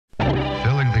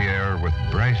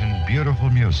bright and beautiful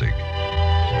music.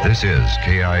 This is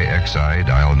KIXI,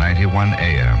 dial 91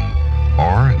 AM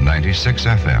or 96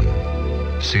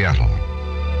 FM, Seattle.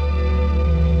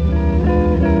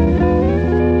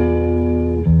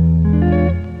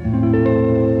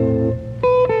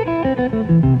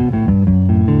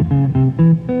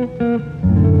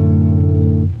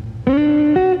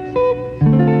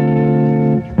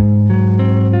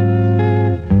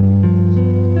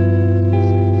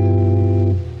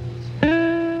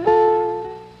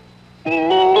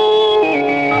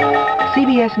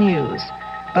 CBS News.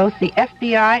 Both the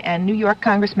FBI and New York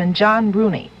Congressman John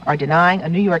Rooney are denying a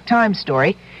New York Times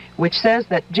story which says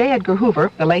that J. Edgar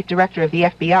Hoover, the late director of the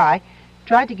FBI,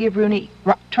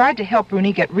 tried to help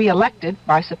Rooney get reelected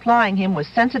by supplying him with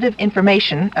sensitive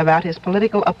information about his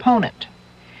political opponent.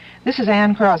 This is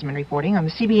Ann Crosman reporting on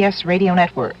the CBS Radio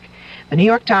Network. The New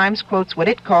York Times quotes what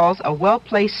it calls a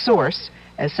well-placed source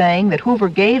as saying that Hoover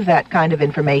gave that kind of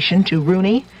information to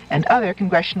Rooney and other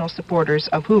congressional supporters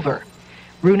of Hoover.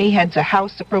 Rooney heads a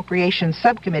House Appropriations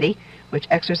Subcommittee, which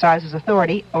exercises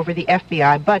authority over the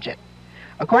FBI budget.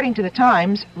 According to the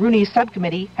Times, Rooney's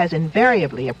subcommittee has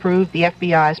invariably approved the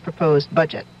FBI's proposed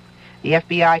budget. The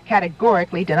FBI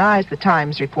categorically denies the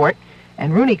Times report,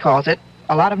 and Rooney calls it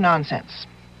a lot of nonsense.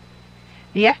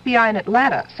 The FBI in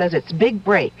Atlanta says its big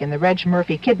break in the Reg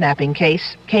Murphy kidnapping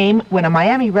case came when a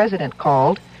Miami resident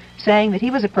called, saying that he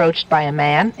was approached by a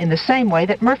man in the same way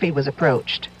that Murphy was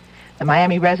approached. The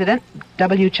Miami resident,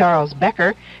 W. Charles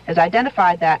Becker, has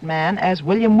identified that man as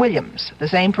William Williams, the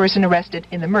same person arrested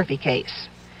in the Murphy case.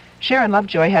 Sharon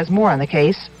Lovejoy has more on the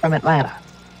case from Atlanta.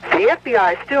 The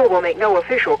FBI still will make no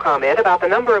official comment about the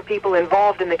number of people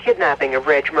involved in the kidnapping of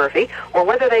Reg Murphy or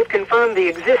whether they've confirmed the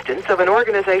existence of an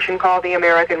organization called the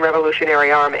American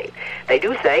Revolutionary Army. They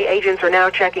do say agents are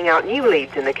now checking out new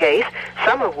leads in the case,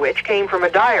 some of which came from a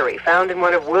diary found in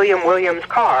one of William Williams'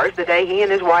 cars the day he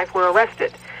and his wife were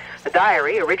arrested. The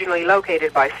diary, originally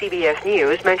located by CBS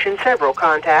News, mentioned several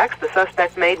contacts the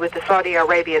suspect made with the Saudi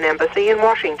Arabian embassy in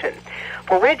Washington.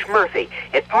 For Reg Murphy,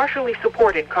 it partially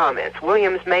supported comments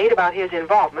Williams made about his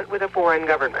involvement with a foreign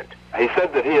government. He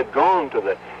said that he had gone to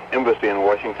the embassy in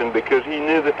Washington because he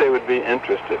knew that they would be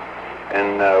interested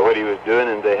in what he was doing,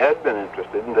 and they had been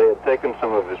interested, and they had taken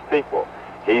some of his people.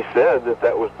 He said that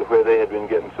that was where they had been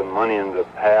getting some money in the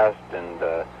past,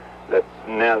 and that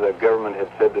now the government had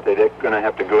said that they're going to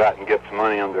have to go out and get some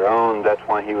money on their own. That's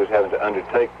why he was having to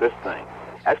undertake this thing.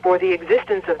 As for the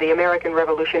existence of the American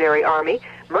Revolutionary Army,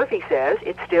 Murphy says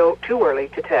it's still too early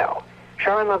to tell.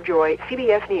 Sharon Lovejoy,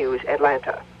 CBS News,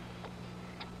 Atlanta.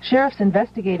 Sheriff's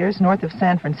investigators north of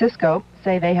San Francisco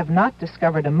say they have not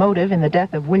discovered a motive in the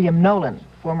death of William Nolan,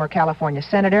 former California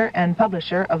senator and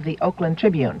publisher of the Oakland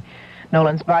Tribune.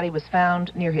 Nolan's body was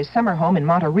found near his summer home in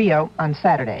Monte Rio on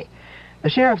Saturday. The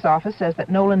sheriff's office says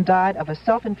that Nolan died of a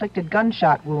self-inflicted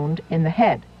gunshot wound in the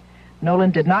head.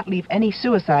 Nolan did not leave any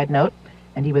suicide note,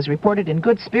 and he was reported in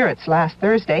good spirits last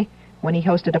Thursday when he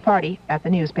hosted a party at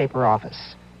the newspaper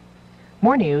office.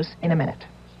 More news in a minute.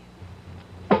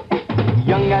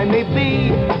 Young I may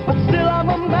be, but still I'm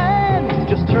a man.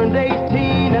 Just turned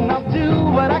 18 and I'll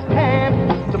do what I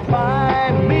can to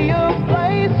find me a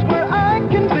place where I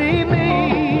can be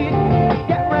me.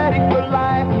 Get ready for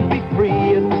life and be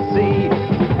free as the sea.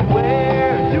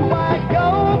 Where do I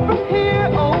go from here?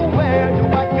 Oh, where do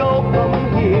I go from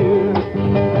here?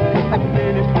 I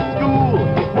finished school,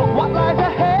 but what lies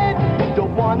ahead?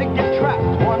 Don't want to get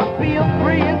trapped, want to feel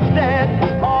free instead.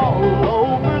 All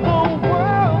over the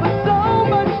world, there's so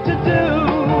much to do.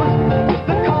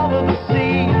 The call of the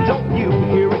sea, don't you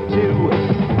hear it too?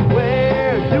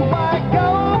 Where do I go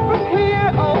from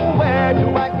here? Oh, where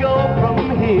do I go from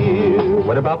here?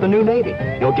 What about the new Navy?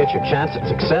 You'll get your chance at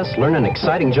success, learn an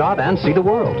exciting job, and see the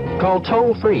world. Call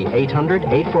toll-free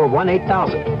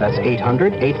 800-841-8000. That's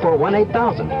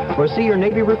 800-841-8000. Or see your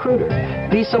Navy recruiter.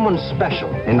 Be someone special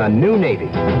in the new Navy.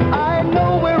 I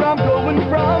know where I'm going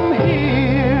from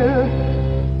here.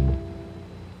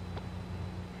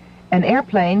 An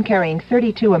airplane carrying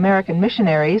 32 American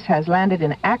missionaries has landed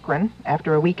in Akron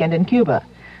after a weekend in Cuba.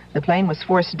 The plane was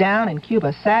forced down in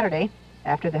Cuba Saturday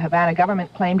after the Havana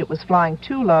government claimed it was flying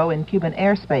too low in Cuban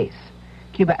airspace.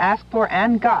 Cuba asked for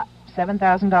and got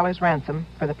 $7,000 ransom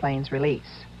for the plane's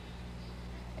release.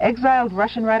 Exiled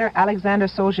Russian writer Alexander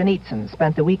Solzhenitsyn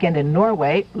spent the weekend in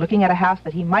Norway looking at a house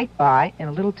that he might buy in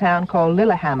a little town called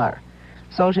Lillehammer.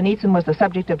 Solzhenitsyn was the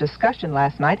subject of discussion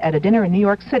last night at a dinner in New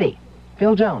York City.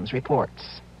 Phil Jones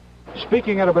reports.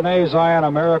 Speaking at a B'nai Zion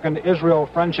American-Israel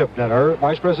Friendship Dinner,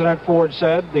 Vice President Ford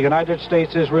said the United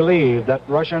States is relieved that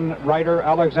Russian writer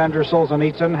Alexander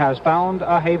Solzhenitsyn has found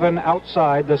a haven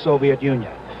outside the Soviet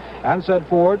Union. And said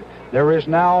Ford, there is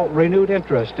now renewed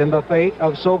interest in the fate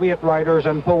of Soviet writers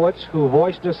and poets who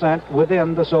voiced dissent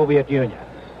within the Soviet Union.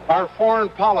 Our foreign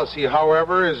policy,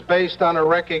 however, is based on a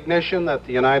recognition that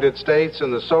the United States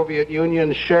and the Soviet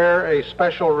Union share a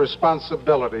special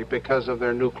responsibility because of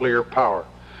their nuclear power.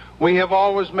 We have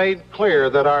always made clear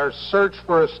that our search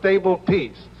for a stable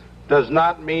peace does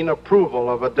not mean approval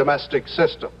of a domestic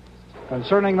system.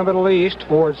 Concerning the Middle East,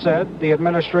 Ford said the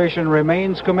administration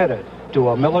remains committed to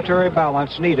a military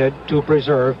balance needed to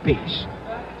preserve peace.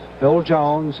 Phil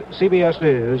Jones, CBS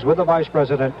News, with the Vice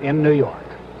President in New York.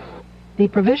 The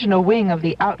provisional wing of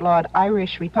the outlawed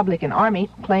Irish Republican Army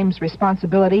claims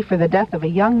responsibility for the death of a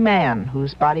young man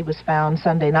whose body was found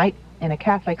Sunday night in a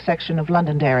Catholic section of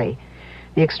Londonderry.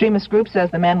 The extremist group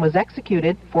says the man was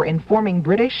executed for informing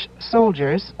British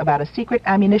soldiers about a secret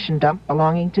ammunition dump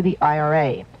belonging to the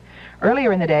IRA.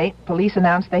 Earlier in the day, police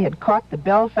announced they had caught the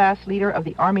Belfast leader of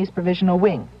the Army's provisional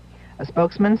wing. A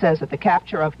spokesman says that the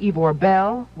capture of Ivor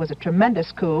Bell was a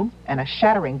tremendous coup and a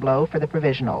shattering blow for the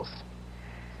provisionals.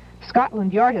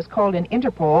 Scotland Yard has called in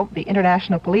Interpol, the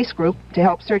international police group, to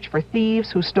help search for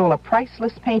thieves who stole a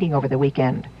priceless painting over the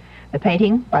weekend. The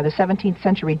painting, by the 17th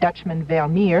century Dutchman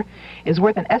Vermeer, is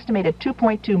worth an estimated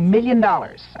 $2.2 million,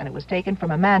 and it was taken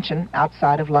from a mansion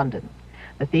outside of London.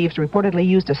 The thieves reportedly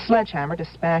used a sledgehammer to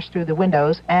smash through the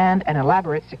windows and an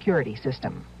elaborate security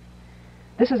system.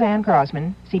 This is Ann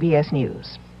Crosman, CBS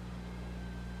News.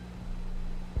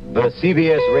 The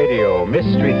CBS Radio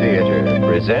Mystery Theater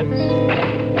presents...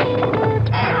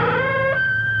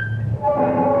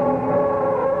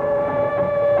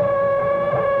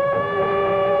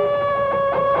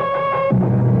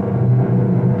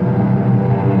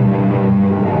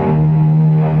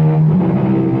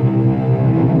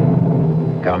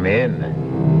 Come in.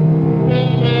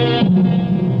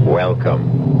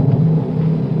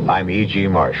 Welcome. I'm E.G.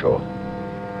 Marshall.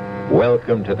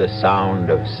 Welcome to the sound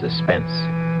of suspense.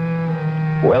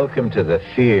 Welcome to the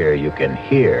fear you can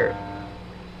hear,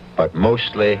 but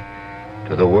mostly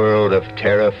to the world of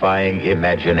terrifying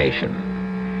imagination.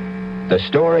 The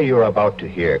story you're about to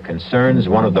hear concerns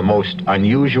one of the most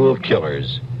unusual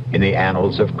killers in the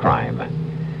annals of crime.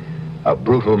 A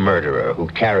brutal murderer who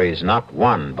carries not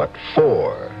one but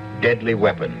 4 deadly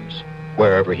weapons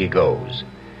wherever he goes.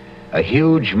 A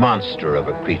huge monster of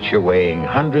a creature weighing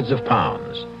hundreds of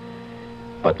pounds.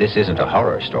 But this isn't a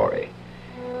horror story.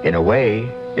 In a way,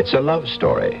 it's a love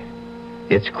story.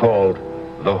 It's called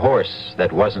The Horse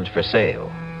That Wasn't for Sale.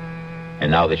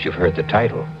 And now that you've heard the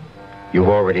title, you've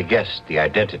already guessed the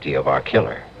identity of our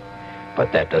killer.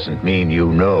 But that doesn't mean you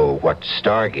know what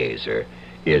Stargazer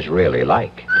is really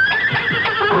like.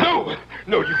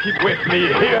 No, you keep away from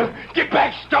me here. Get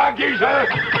back, Stargazer!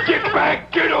 Get back,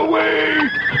 get away!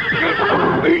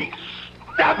 Please,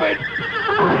 stop it!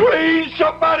 Please,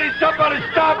 somebody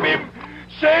stop him!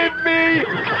 Save me!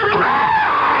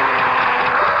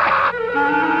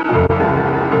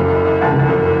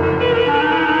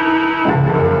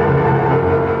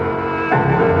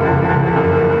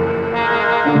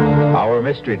 Our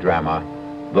mystery drama,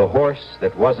 The Horse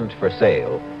That Wasn't for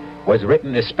Sale, was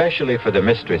written especially for the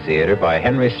Mystery Theater by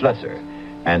Henry Slessor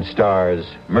and stars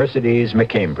Mercedes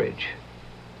McCambridge.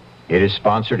 It is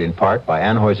sponsored in part by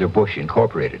Anheuser-Busch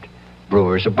Incorporated,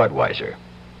 brewers of Budweiser.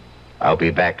 I'll be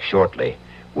back shortly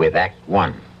with Act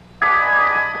 1. Who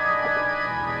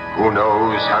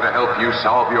knows how to help you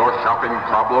solve your shopping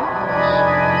problems?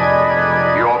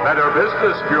 Your Better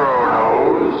Business Bureau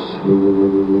knows.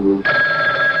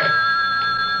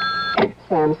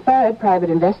 Sam Spud, private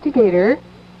investigator.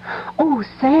 Oh,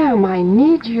 Sam, I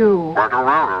need you.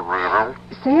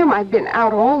 Sam, I've been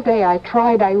out all day. I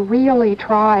really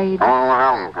tried.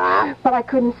 But I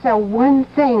couldn't sell one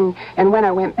thing. And when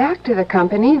I went back to the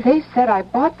company, they said I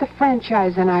bought the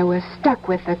franchise and I was stuck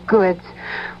with the goods.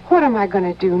 What am I going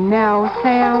to do now,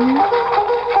 Sam?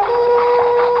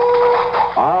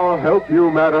 I'll help you,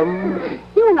 madam.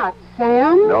 You're not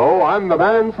Sam. No, I'm the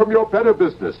man from your Better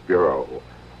Business Bureau.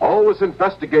 Always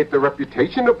investigate the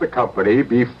reputation of the company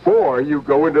before you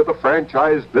go into the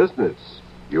franchise business.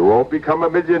 You won't become a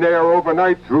millionaire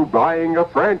overnight through buying a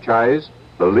franchise.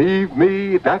 Believe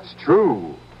me, that's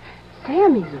true.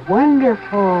 Sammy's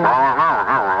wonderful.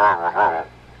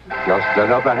 Just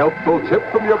another helpful tip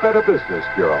from your Better Business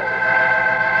Bureau.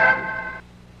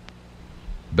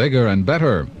 Bigger and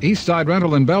better. Eastside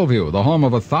Rental in Bellevue, the home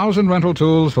of 1,000 rental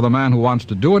tools for the man who wants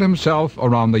to do it himself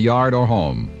around the yard or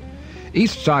home.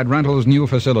 Eastside Rental's new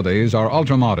facilities are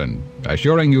ultra-modern,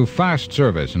 assuring you fast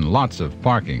service and lots of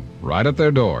parking right at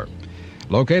their door.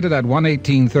 Located at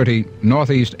 11830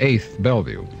 Northeast 8th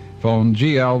Bellevue. Phone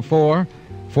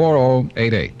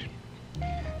GL4-4088.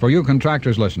 For you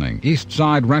contractors listening, East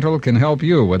Side Rental can help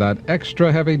you with that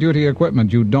extra heavy-duty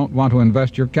equipment you don't want to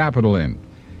invest your capital in.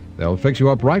 They'll fix you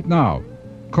up right now.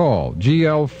 Call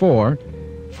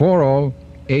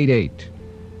GL4-4088.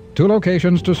 2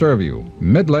 locations to serve you,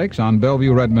 Mid Lakes on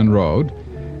Bellevue-Redmond Road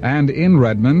and in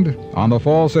Redmond on the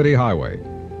Fall City Highway.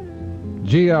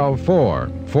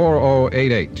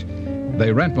 GL4-4088.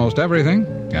 They rent most everything,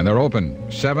 and they're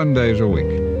open 7 days a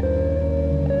week.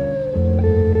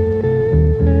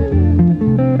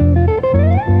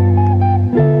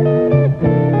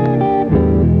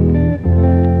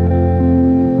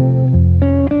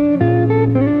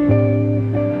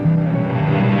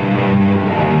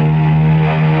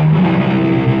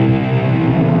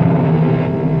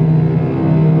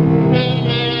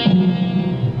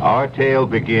 Our tale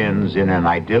begins in an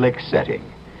idyllic setting.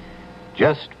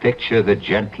 Just picture the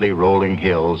gently rolling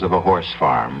hills of a horse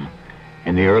farm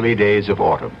in the early days of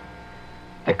autumn.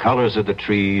 The colors of the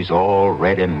trees all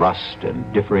red in rust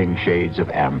and differing shades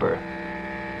of amber.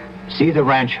 See the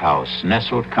ranch house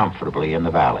nestled comfortably in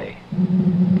the valley.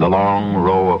 The long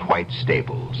row of white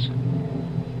stables.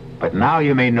 But now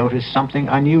you may notice something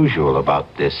unusual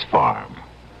about this farm.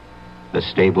 The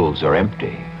stables are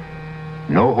empty.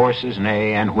 No horses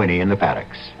neigh and whinny in the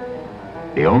paddocks.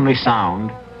 The only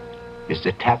sound is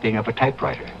the tapping of a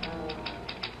typewriter.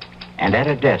 And at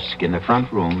a desk in the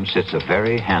front room sits a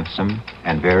very handsome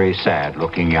and very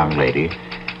sad-looking young lady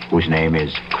whose name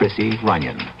is Chrissy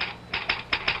Runyon.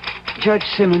 Judge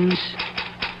Simmons,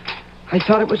 I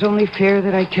thought it was only fair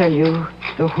that I tell you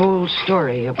the whole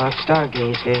story about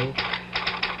Stargazer,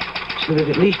 so that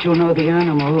at least you'll know the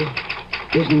animal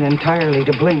isn't entirely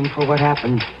to blame for what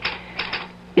happened.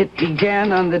 It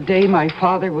began on the day my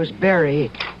father was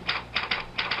buried.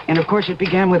 And of course it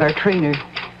began with our trainer,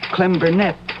 Clem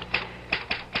Burnett.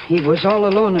 He was all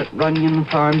alone at Runyon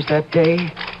Farms that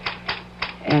day,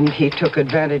 and he took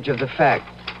advantage of the fact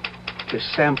to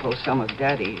sample some of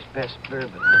Daddy's best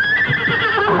bourbon.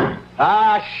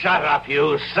 Ah, shut up,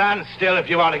 you. Stand still if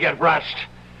you want to get brushed.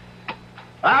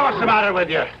 Ah, what's the matter with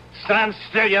you? Stand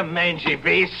still, you mangy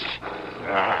beast.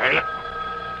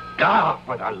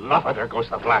 For the love of, there goes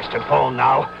the blasted phone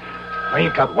now. I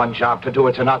ain't got one job to do,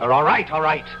 it's another. All right. All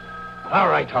right,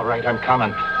 I'm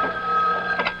coming.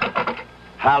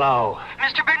 Hello.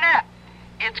 Mr. Burnett,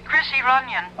 it's Chrissy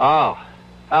Runyon. Oh,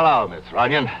 hello, Miss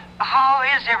Runyon. How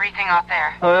is everything out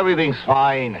there? Oh, everything's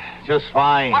fine, just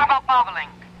fine. What about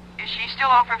Bobolink? Is she still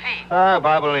off her feet?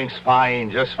 Bobbling fine,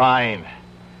 just fine.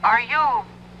 Are you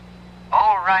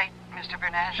all right, Mr.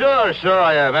 Burnett? Sure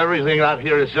I am. Everything out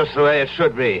here is just the way it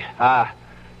should be.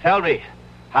 Tell me,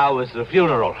 how was the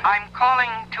funeral? I'm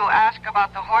calling to ask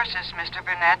about the horses, Mr.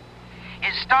 Burnett.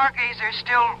 Is Stargazer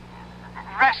still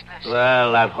restless?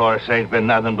 Well, that horse ain't been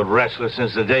nothing but restless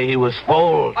since the day he was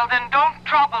foaled. Well, then don't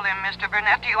trouble him, Mr.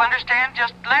 Burnett. Do you understand?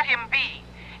 Just let him be,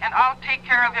 and I'll take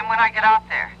care of him when I get out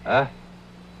there. Huh?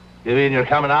 You mean you're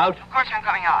coming out? Of course I'm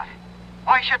coming out.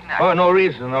 Why shouldn't I? Oh, no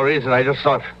reason. I just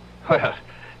thought, well,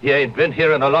 you ain't been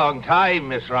here in a long time,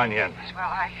 Miss Runyon. Well,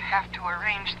 I have to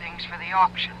arrange things for the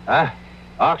auction. Huh?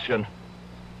 Auction?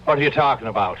 What are you talking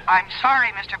about? I'm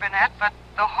sorry, Mr. Burnett, but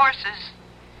the horses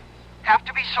have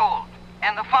to be sold.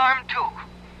 And the farm, too.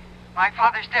 My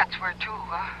father's debts were, too.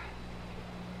 Well,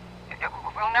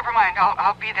 never mind.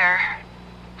 I'll be there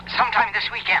sometime this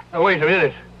weekend. Now, wait a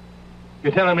minute.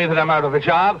 You're telling me that I'm out of a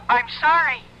job? I'm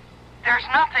sorry. There's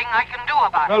nothing I can do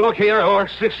about it. Now, look here. I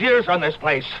worked 6 years on this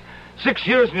place. 6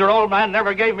 years, and your old man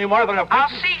never gave me more than a... I'll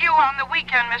see you on the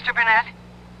weekend, Mr. Burnett,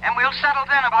 and we'll settle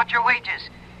then about your wages.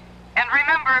 And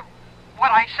remember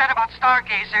what I said about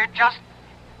Stargazer. Just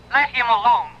let him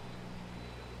alone.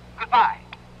 Goodbye.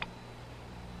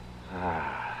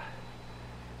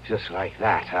 Just like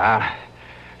that, huh?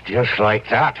 Just like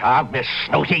that, huh, Miss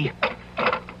Snooty?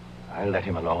 I'll let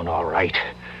him alone, all right.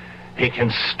 He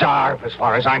can starve as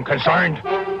far as I'm concerned.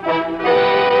 Well,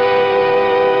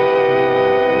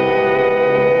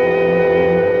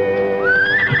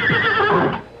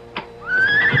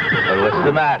 what's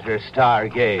the matter,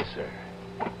 Stargazer?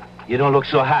 You don't look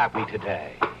so happy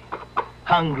today.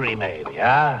 Hungry, maybe,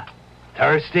 huh?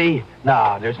 Thirsty?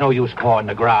 No, there's no use pawing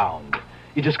the ground.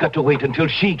 You just got to wait until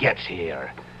she gets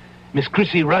here. Miss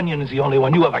Chrissy Runyon is the only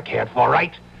one you ever cared for,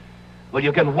 right? Well,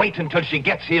 you can wait until she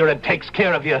gets here and takes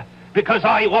care of you, because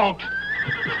I won't.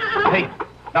 Hey,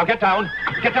 now get down.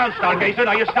 Get down, Stargazer.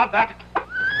 Now you stop that.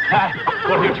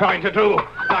 What are you trying to do?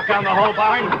 Knock down the whole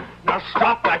barn? Now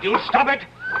stop that. You stop it.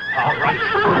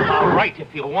 All right,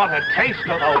 if you want a taste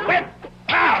of the whip.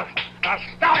 Now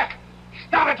stop it.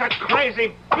 Stop it, you crazy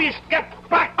beast! Get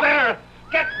back there!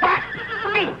 Get back!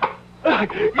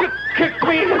 You kicked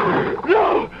me!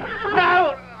 No!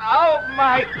 Oh,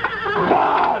 my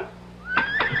God!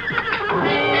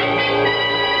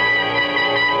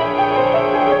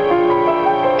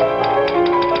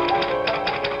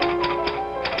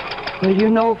 Well, you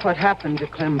know what happened to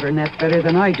Clem Burnett better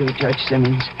than I do, Judge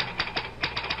Simmons.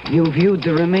 You viewed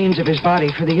the remains of his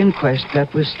body for the inquest.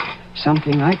 That was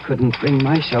something I couldn't bring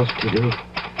myself to do.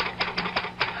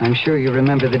 I'm sure you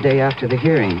remember the day after the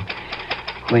hearing,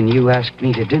 when you asked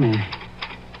me to dinner.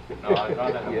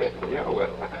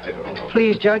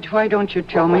 Please, Judge, why don't you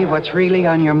tell me what's really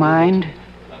on your mind?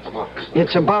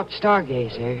 It's about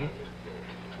Stargazer.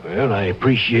 Well, I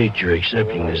appreciate your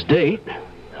accepting this date.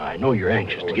 I know you're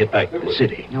anxious to get back to the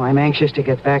city. No, I'm anxious to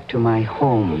get back to my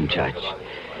home, Judge.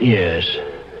 Yes.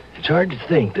 It's hard to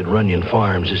think that Runyon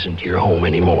Farms isn't your home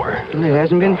anymore. Well, it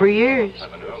hasn't been for years.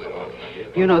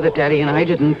 You know that Daddy and I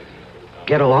didn't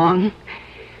get along.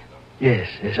 Yes,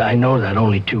 I know that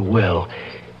only too well.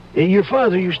 Your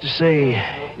father used to say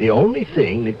the only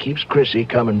thing that keeps Chrissy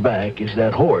coming back is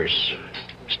that horse,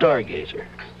 Stargazer.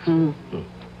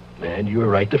 And you were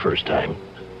right the first time.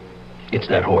 It's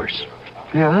that horse.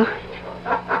 Yeah?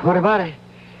 What about it?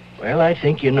 Well, I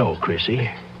think you know, Chrissy.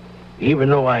 Even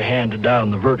though I handed down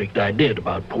the verdict I did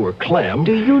about poor Clem...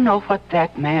 Do you know what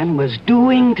that man was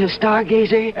doing to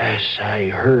Stargazer? Yes, I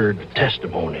heard the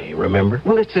testimony, remember?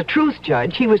 Well, it's the truth,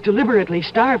 Judge. He was deliberately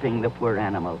starving the poor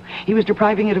animal. He was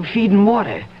depriving it of feed and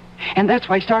water. And that's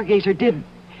why Stargazer did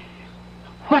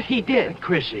what he did.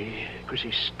 Chrissy,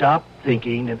 stop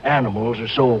thinking that animals are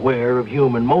so aware of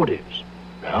human motives.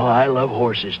 Now, I love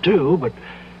horses, too, but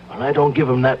I don't give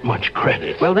them that much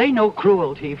credit. Well, they know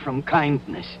cruelty from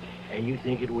kindness. And you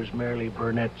think it was merely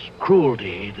Burnett's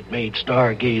cruelty that made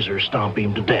Stargazer stomp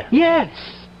him to death? Yes,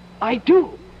 I do.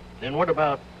 Then what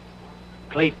about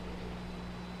Clayton?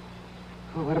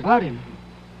 Well, what about him?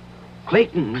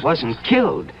 Clayton wasn't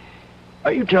killed.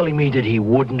 Are you telling me that he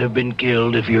wouldn't have been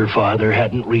killed if your father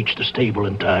hadn't reached the stable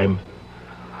in time?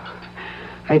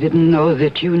 I didn't know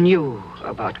that you knew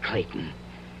about Clayton.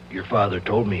 Your father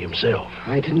told me himself.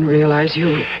 I didn't realize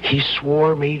you... He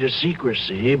swore me to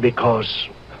secrecy because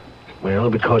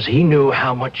he knew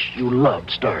how much you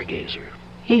loved Stargazer.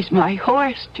 He's my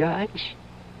horse, Judge.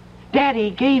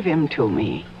 Daddy gave him to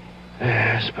me.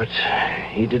 Yes, but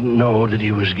he didn't know that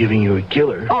he was giving you a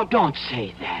killer. Oh, don't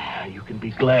say that. You can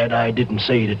be glad I didn't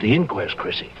say it at the inquest,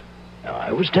 Chrissy. Now,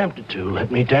 I was tempted to,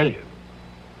 let me tell you.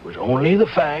 It was only the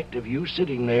fact of you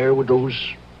sitting there with those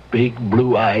big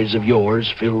blue eyes of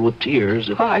yours filled with tears.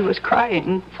 Oh, I was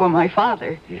crying for my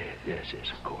father. Yes,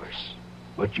 of course.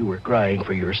 But you were crying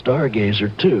for your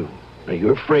Stargazer, too. Now,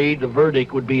 you're afraid the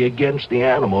verdict would be against the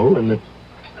animal and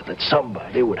that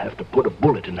somebody would have to put a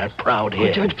bullet in that proud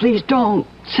head. Oh, Judge, please don't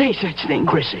say such things.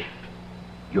 Chrissy,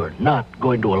 you're not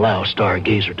going to allow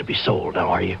Stargazer to be sold, now,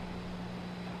 are you?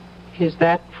 Is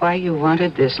that why you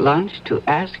wanted this lunch, to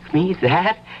ask me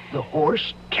that? The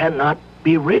horse cannot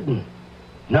be ridden.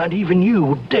 Not even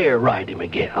you dare ride him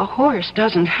again. A horse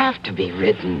doesn't have to be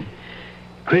ridden.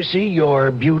 Chrissy, your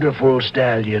beautiful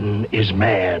stallion is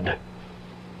mad.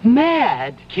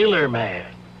 Mad? Killer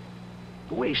mad.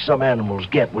 The way some animals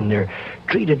get when they're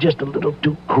treated just a little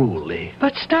too cruelly.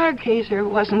 But Stargazer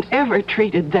wasn't ever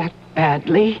treated that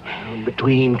badly.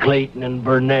 Between Clayton and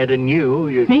Burnett and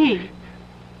you... Me?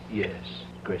 Yes,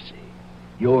 Chrissy.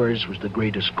 Yours was the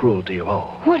greatest cruelty of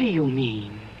all. What do you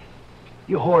mean?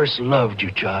 Your horse loved you,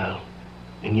 child,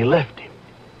 and you left him.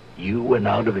 You went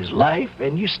out of his life,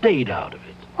 and you stayed out of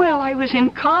it. Well, I was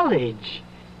in college.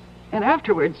 And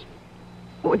afterwards...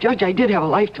 Well, Judge, I did have a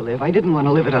life to live. I didn't want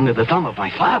to live it under the thumb of my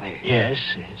father. Yes,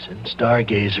 and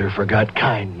Stargazer forgot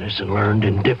kindness and learned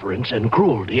indifference and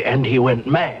cruelty, and he went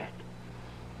mad.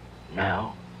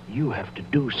 Now, you have to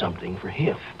do something for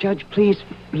him. Judge, please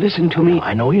listen to me. Now,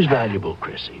 I know he's valuable,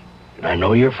 Chrissy. And I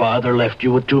know your father left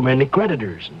you with too many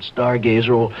creditors, and Stargazer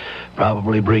will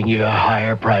probably bring you a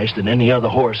higher price than any other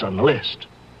horse on the list.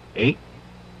 8,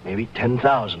 maybe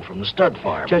 10,000 from the stud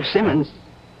farm. Judge Simmons,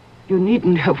 you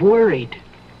needn't have worried.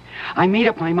 I made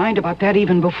up my mind about that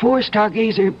even before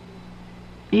Stargazer...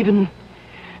 even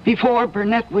before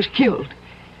Burnett was killed.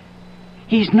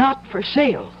 He's not for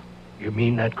sale. You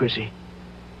mean that, Chrissy?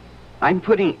 I'm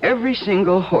putting every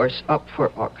single horse up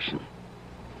for auction.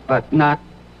 But not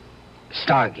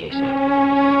Stargazer.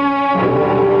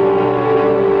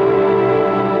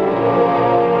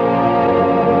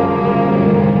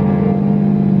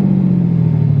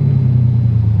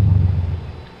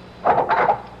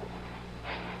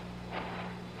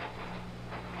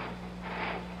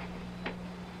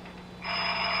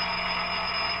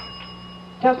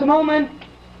 Just a moment.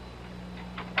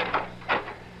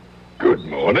 Good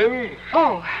morning.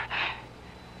 Oh.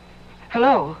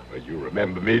 Hello. You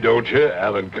remember me, don't you?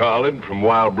 Alan Carlin from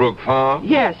Wild Brook Farm?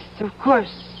 Yes, of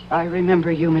course. I remember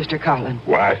you, Mr. Carlin.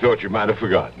 Why, I thought you might have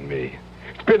forgotten me.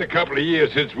 It's been a couple of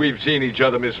years since we've seen each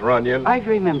other, Miss Runyon. I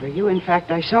remember you. In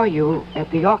fact, I saw you at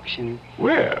the auction.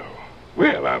 Well,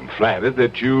 I'm flattered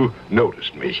that you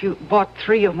noticed me. You bought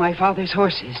 3 of my father's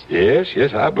horses.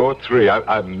 Yes, I bought 3.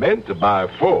 I meant to buy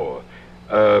 4.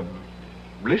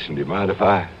 Listen, do you mind if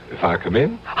I come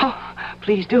in? Oh,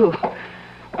 please do.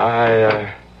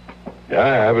 I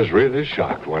was really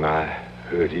shocked when I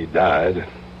heard he died.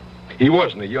 He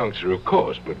wasn't a youngster, of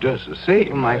course, but just the same.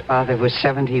 Well, my father was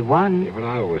 71. Yeah, but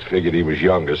I always figured he was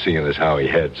younger, seeing as how he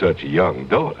had such a young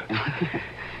daughter.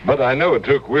 But I know it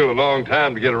took Will a long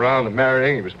time to get around to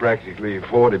marrying. He was practically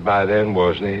 40 by then,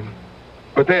 wasn't he?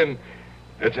 But then,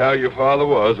 that's how your father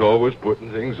was, always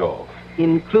putting things off.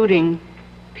 Including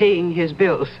paying his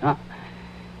bills, huh?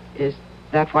 Is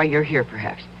that why you're here,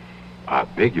 perhaps? I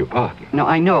beg your pardon. No,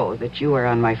 I know that you are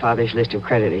on my father's list of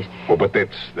creditors. Oh, but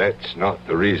that's not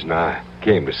the reason I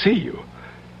came to see you.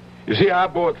 You see, I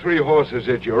bought 3 horses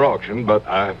at your auction, but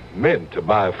I meant to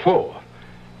buy 4.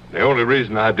 The only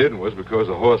reason I didn't was because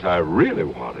the horse I really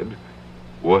wanted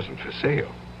wasn't for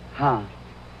sale. Huh.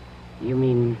 You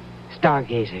mean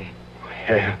Stargazer?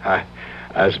 Yeah,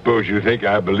 I suppose you think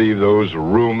I believe those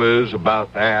rumors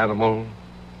about the animal?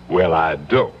 Well, I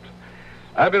don't.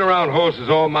 I've been around horses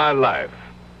all my life.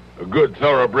 A good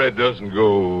thoroughbred doesn't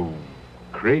go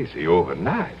crazy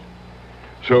overnight.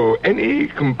 So any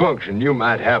compunction you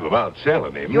might have about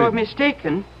selling him... You're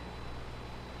mistaken.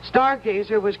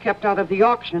 Stargazer was kept out of the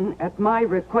auction at my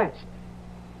request.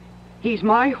 He's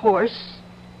my horse,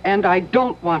 and I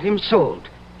don't want him sold.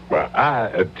 Well, I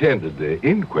attended the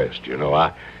inquest, you know.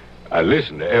 I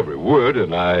listened to every word,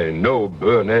 and I know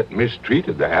Burnett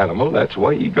mistreated the animal. That's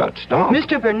why he got stomped.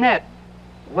 Mr. Burnett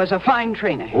was a fine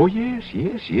trainer. Oh, yes,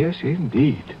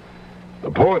 indeed.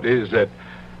 The point is that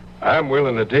I'm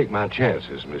willing to take my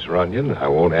chances, Miss Runyon. I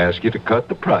won't ask you to cut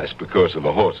the price because of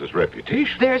a horse's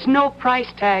reputation. There's no price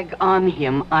tag on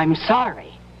him. I'm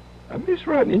sorry. Miss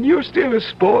Runyon, you're still a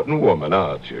sporting woman,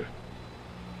 aren't you?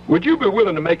 Would you be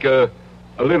willing to make a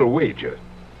little wager?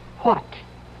 What?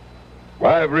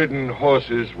 Well, I've ridden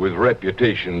horses with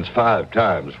reputations 5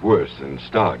 times worse than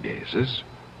Stargazer's,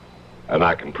 and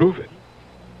I can prove it.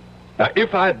 Now,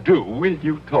 if I do, will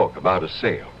you talk about a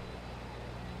sale?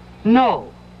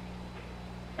 No.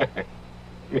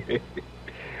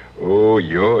 Oh,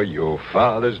 you're your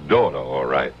father's daughter, all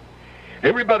right.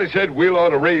 Everybody said Will ought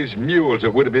to raise mules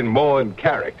that would have been more in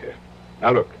character.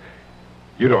 Now, look,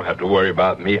 you don't have to worry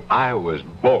about me. I was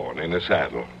born in a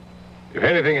saddle. If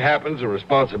anything happens, the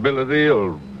responsibility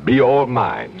will be all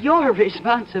mine. Your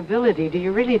responsibility? Do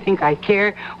you really think I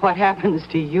care what happens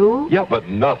to you? Yeah, but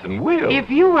nothing will. If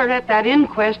you were at that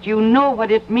inquest, you know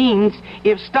what it means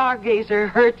if Stargazer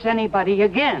hurts anybody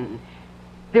again.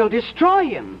 They'll destroy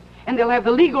him, and they'll have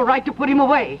the legal right to put him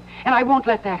away. And I won't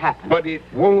let that happen. But it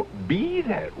won't be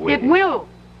that way. It will.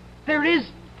 There is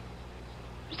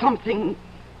something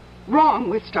wrong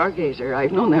with Stargazer.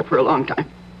 I've known that for a long time.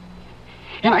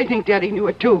 And I think Daddy knew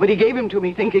it, too, but he gave him to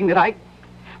me thinking that I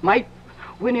might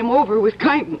win him over with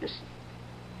kindness.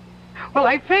 Well,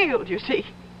 I failed, you see.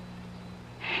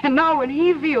 And now when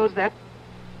he feels that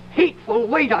hateful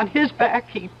weight on his back,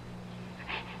 he...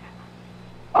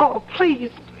 Oh,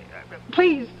 please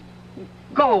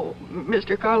go,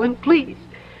 Mr. Carlin, please.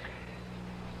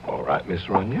 All right, Miss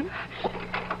Runyon.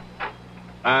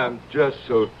 I'm just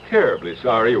so terribly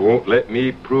sorry you won't let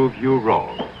me prove you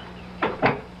wrong.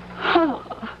 Oh,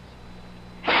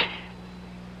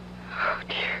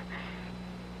 dear.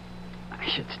 I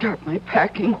should start my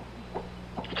packing.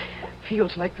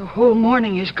 Feels like the whole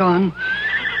morning is gone.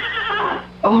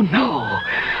 Oh, no.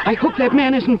 I hope that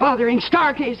man isn't bothering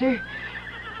Stargazer.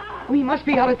 We must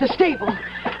be out at the stable.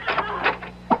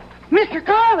 Mr.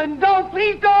 Carlin, don't.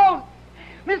 Please don't.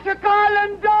 Mr.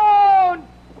 Carlin, don't.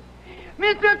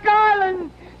 Mr.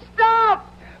 Carlin,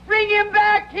 stop. Bring him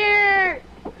back here.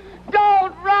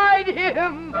 Don't ride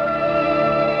him.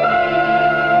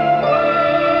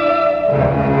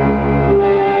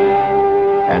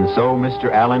 And so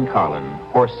Mr. Alan Carlin,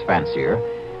 horse fancier,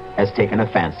 has taken a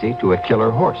fancy to a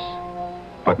killer horse.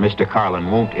 But Mr. Carlin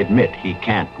won't admit he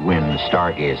can't win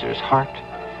Stargazer's heart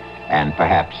and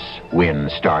perhaps win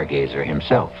Stargazer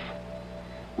himself.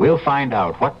 We'll find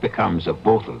out what becomes of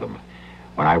both of them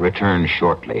when I return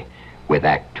shortly with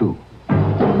Act 2.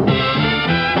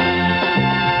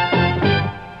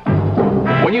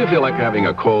 When you feel like having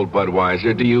a cold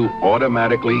Budweiser, do you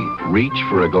automatically reach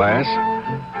for a glass?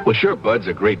 Well, sure, Bud's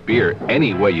a great beer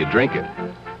any way you drink it.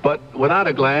 But without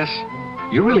a glass,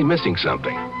 you're really missing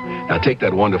something. Now take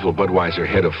that wonderful Budweiser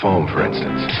head of foam, for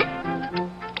instance.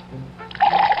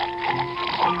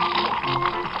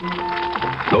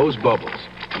 Those bubbles,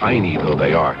 tiny though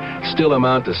they are, still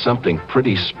amount to something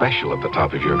pretty special at the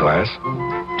top of your glass.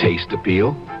 Taste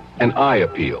appeal and eye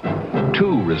appeal.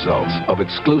 Two results of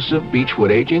exclusive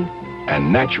beechwood aging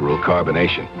and natural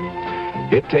carbonation.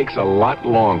 It takes a lot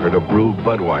longer to brew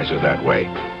Budweiser that way,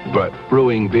 but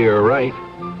brewing beer right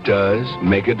does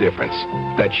make a difference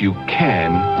that you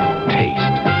can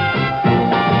taste.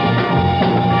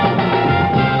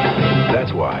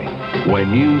 That's why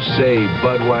when you say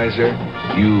Budweiser,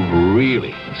 you've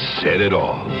really said it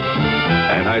all.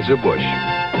 Anheuser-Busch,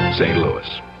 St. Louis.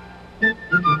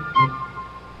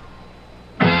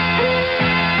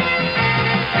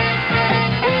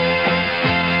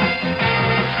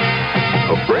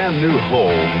 A brand new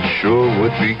home sure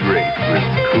would be great with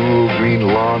cool green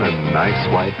lawn and nice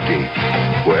white gate.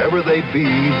 Wherever they be,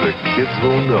 the kids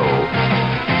will know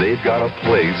they've got a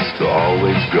place to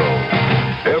always go.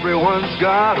 Everyone's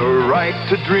got a right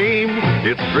to dream.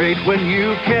 It's great when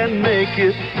you can make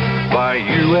it. Buy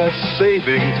U.S.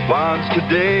 savings bonds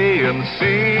today and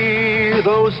see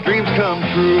those dreams come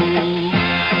true.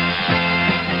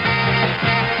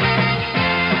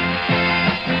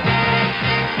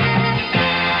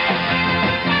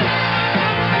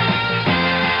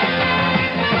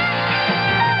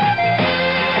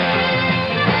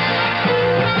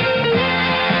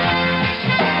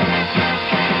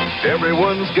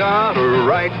 Everyone's got a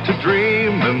right to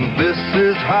dream, and this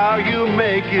is how you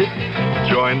make it.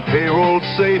 Join payroll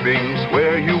savings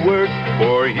where you work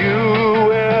for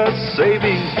U.S.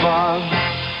 savings bonds.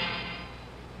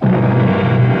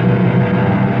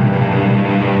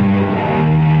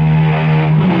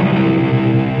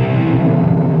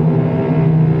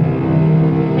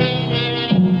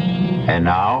 And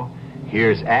now,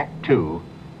 here's Act 2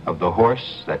 of The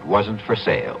Horse That Wasn't for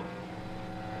Sale.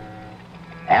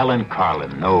 Alan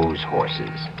Carlin knows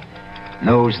horses,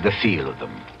 knows the feel of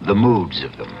them, the moods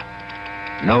of them,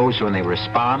 knows when they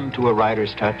respond to a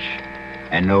rider's touch,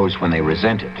 and knows when they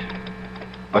resent it.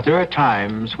 But there are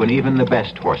times when even the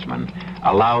best horseman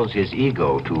allows his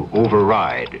ego to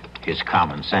override his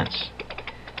common sense.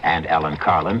 And Alan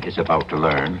Carlin is about to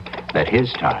learn that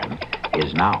his time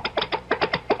is now.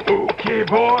 Okay,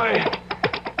 boy.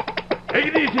 Take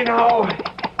it easy now.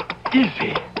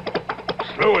 Easy.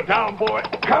 Slow it down, boy.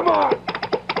 Come on.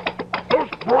 Those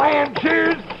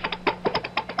branches.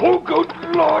 Oh, good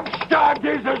Lord,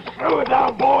 Stargazer, slow it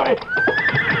down, boy.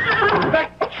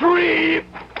 That tree.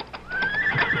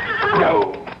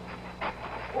 No.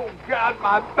 Oh, God,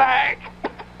 my back.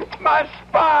 My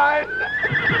spine.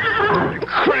 You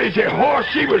crazy horse,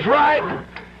 she was right.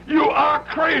 You are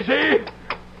crazy.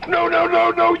 No, no,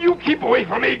 no, no, you keep away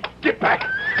from me. Get back.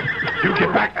 You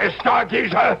get back there,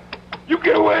 Stargazer. You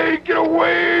get away, get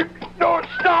away. No,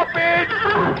 stop it.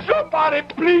 Somebody,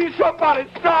 please, somebody,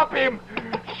 stop him.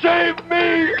 Save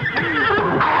me.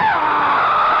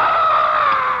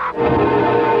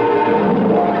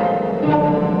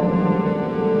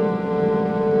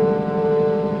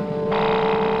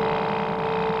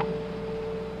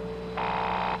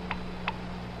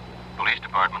 Police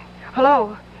department.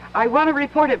 Hello. I want to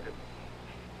report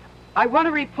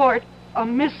a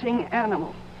missing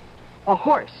animal. A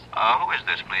horse. Who is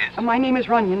this, please? My name is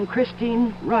Runyon,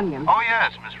 Christine Runyon. Oh,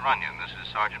 yes, Miss Runyon. This is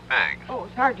Sergeant Beggs. Oh,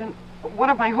 Sergeant, one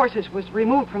of my horses was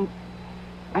removed from...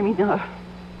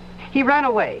 he ran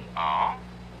away. Oh?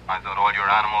 I thought all your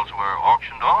animals were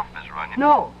auctioned off, Miss Runyon.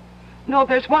 No,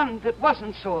 there's one that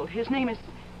wasn't sold. His name is...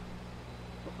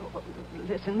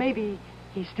 Listen, maybe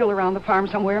he's still around the farm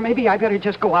somewhere. Maybe I better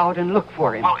just go out and look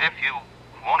for him. Well, if you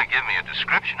want to give me a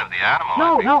description of the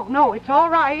animal... No, it's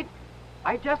all right.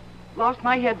 I just lost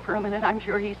my head for a minute. I'm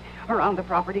sure he's around the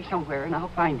property somewhere, and I'll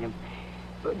find him.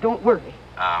 Don't worry.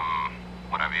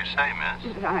 Whatever you say,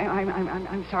 miss.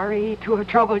 I'm sorry to have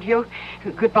troubled you.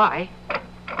 Goodbye.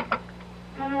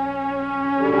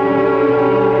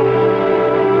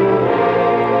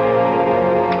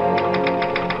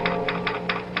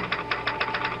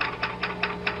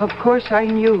 Of course, I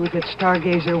knew that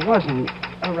Stargazer wasn't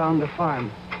around the farm.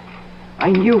 I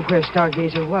knew where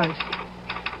Stargazer was.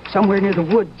 Somewhere near the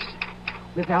woods,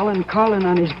 with Alan Carlin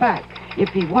on his back, if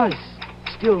he was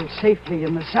still safely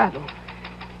in the saddle.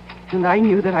 And I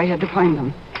knew that I had to find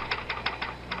them.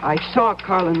 I saw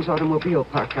Carlin's automobile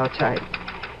parked outside,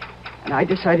 and I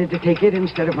decided to take it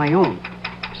instead of my own,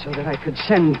 so that I could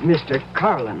send Mr.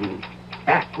 Carlin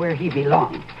back where he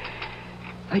belonged.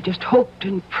 I just hoped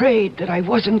and prayed that I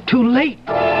wasn't too late.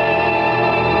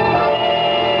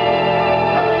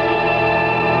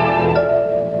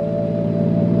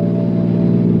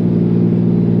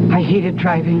 I hated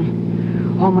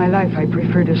driving. All my life I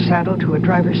preferred a saddle to a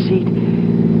driver's seat.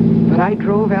 But I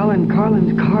drove Alan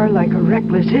Carlin's car like a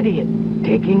reckless idiot,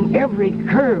 taking every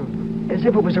curve as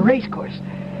if it was a race course.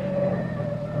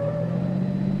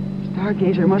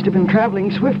 Stargazer must have been traveling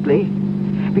swiftly,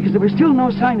 because there was still no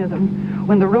sign of them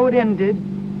when the road ended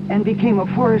and became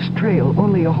a forest trail.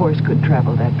 Only a horse could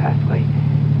travel that pathway.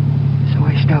 So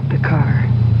I stopped the car.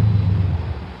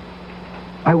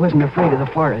 I wasn't afraid of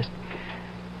the forest.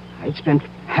 I'd spent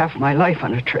half my life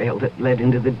on a trail that led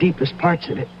into the deepest parts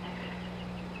of it.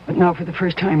 But now for the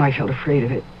first time I felt afraid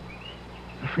of it.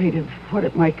 Afraid of what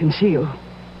it might conceal.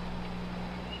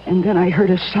 And then I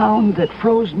heard a sound that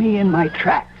froze me in my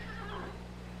tracks.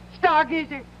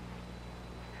 Stargazer!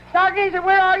 Stargazer,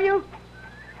 where are you?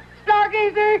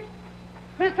 Stargazer!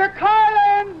 Mr.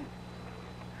 Carlin!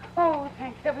 Oh,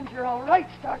 thank heavens you're all right,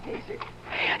 Stargazer.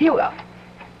 You are.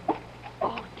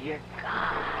 Oh, dear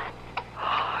God.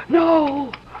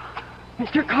 No!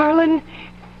 Mr. Carlin,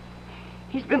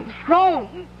 he's been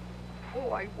thrown.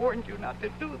 Oh, I warned you not to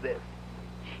do this.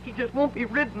 He just won't be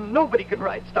ridden. Nobody can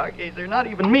ride Stargazer, not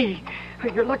even me.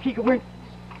 You're lucky you weren't...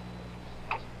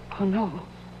 Oh, no.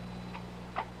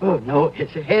 Oh, no,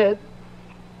 his head.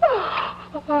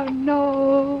 Oh,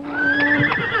 no.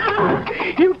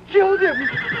 You killed him.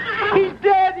 He's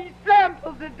dead. He's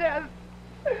trampled to death.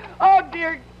 Oh,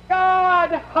 dear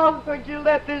God, how could you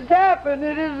let this happen?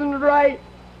 It isn't right.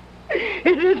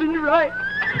 It isn't right.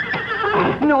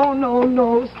 No, no,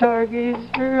 no,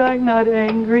 Stargazer. I'm not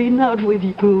angry. Not with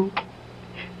you.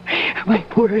 My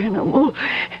poor animal.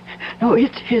 No,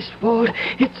 it's his fault.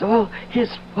 It's all his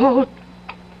fault.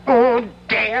 Oh,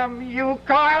 damn you,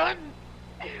 Carlin.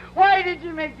 Why did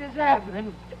you make this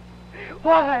happen?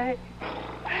 Why?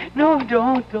 No,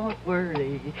 don't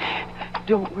worry.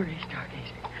 Don't worry,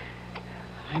 Stargazer.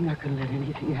 I'm not going to let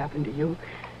anything happen to you.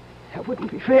 That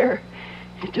wouldn't be fair.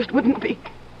 It just wouldn't be.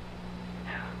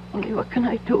 Only what can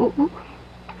I do?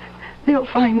 They'll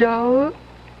find out.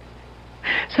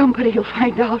 Somebody will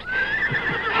find out.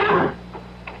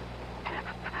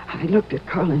 I looked at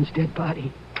Carlin's dead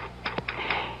body.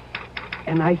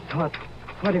 And I thought,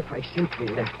 what if I simply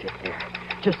left it there?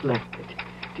 Just left it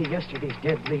to yesterday's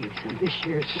dead leaves and this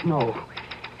year's snow.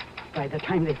 By the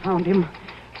time they found him,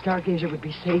 Stargazer would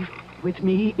be safe with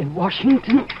me in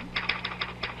Washington.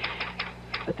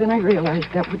 But then I realized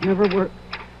that would never work.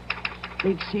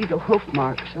 They'd see the hoof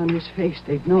marks on his face.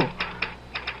 They'd know.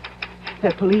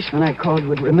 That policeman I called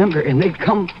would remember, and they'd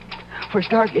come for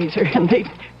Stargazer, and they'd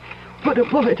put a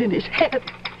bullet in his head.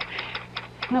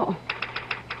 No,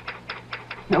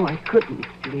 I couldn't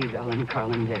leave Alan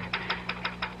Carlin there.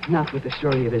 Not with the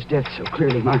story of his death so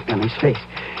clearly marked on his face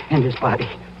and his body.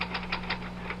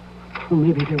 Well,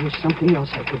 maybe there was something else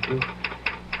I could do.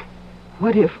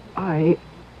 What if I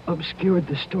obscured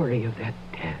the story of that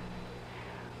death?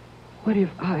 What if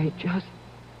I just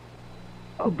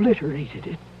obliterated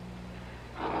it?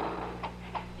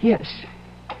 Yes,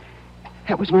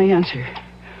 that was my answer.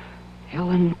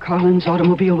 Alan Carlin's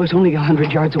automobile was only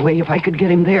 100 yards away. If I could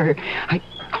get him there,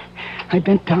 I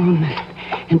bent down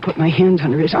and put my hands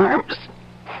under his arms,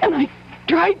 and I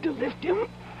tried to lift him.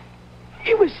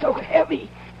 He was so heavy.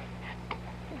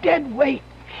 Dead weight.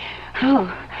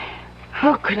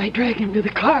 How could I drag him to the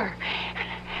car?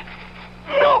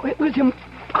 No, it was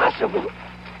impossible.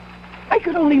 I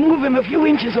could only move him a few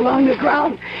inches along the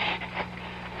ground.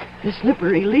 The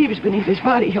slippery leaves beneath his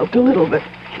body helped a little, but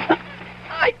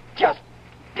I just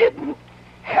didn't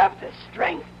have the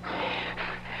strength.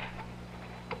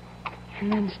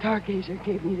 And then Stargazer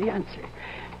gave me the answer.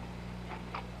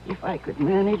 If I could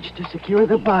manage to secure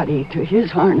the body to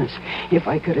his harness, if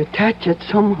I could attach it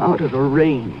somehow to the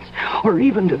reins, or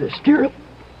even to the stirrup.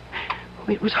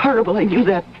 It was horrible, I knew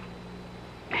that.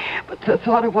 But the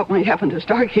thought of what might happen to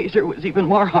Stargazer was even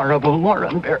more horrible, more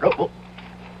unbearable.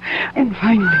 And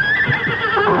finally,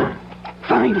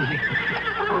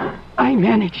 I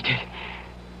managed it.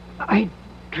 I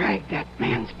dragged that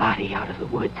man's body out of the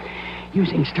woods,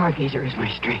 using Stargazer as my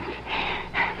strength.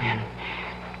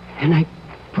 And I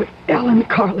put Alan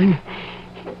Carlin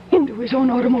into his own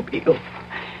automobile.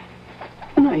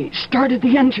 And I started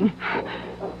the engine.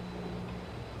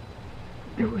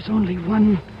 There was only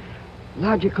one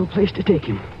logical place to take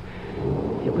him.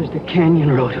 It was the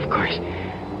canyon road, of course.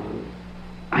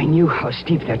 I knew how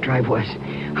steep that drive was,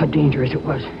 how dangerous it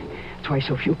was. That's why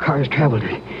so few cars traveled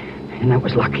it. And that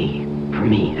was lucky for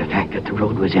me, the fact that the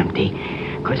road was empty,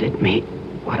 because it made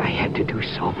what I had to do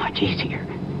so much easier.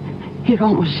 It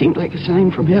almost seemed like a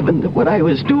sign from heaven that what I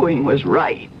was doing was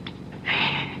right.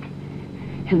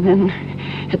 And then,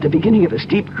 at the beginning of a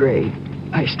steep grade,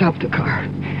 I stopped the car.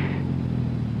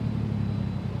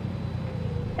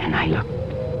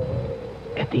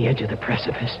 at the edge of the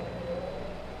precipice.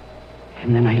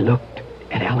 And then I looked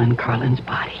at Alan Carlin's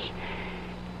body.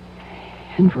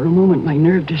 And for a moment, my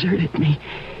nerve deserted me.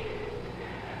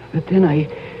 But then I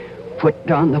put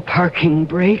down the parking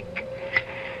brake.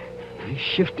 I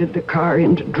shifted the car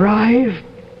into drive.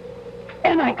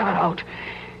 And I got out.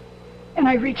 And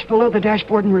I reached below the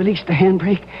dashboard and released the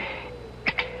handbrake.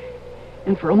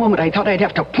 And for a moment, I thought I'd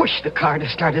have to push the car to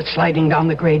start it sliding down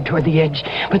the grade toward the edge.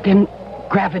 But then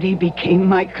gravity became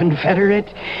my confederate,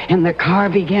 and the car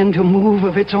began to move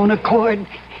of its own accord.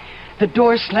 The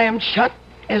door slammed shut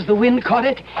as the wind caught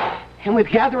it, and with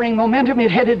gathering momentum,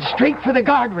 it headed straight for the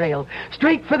guardrail,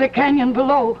 straight for the canyon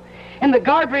below. And the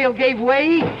guardrail gave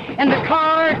way, and the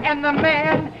car and the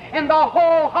man and the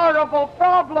whole horrible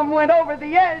problem went over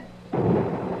the edge.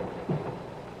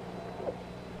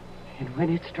 And when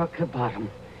it struck the bottom,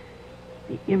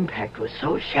 the impact was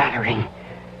so shattering,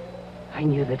 I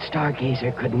knew that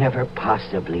Stargazer could never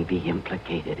possibly be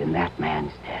implicated in that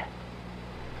man's death.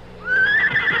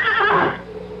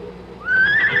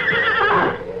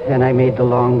 Then I made the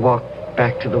long walk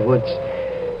back to the woods,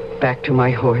 back to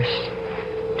my horse,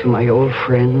 to my old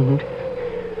friend,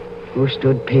 who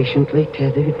stood patiently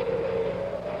tethered,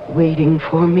 waiting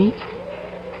for me,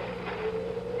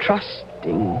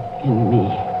 trusting in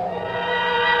me.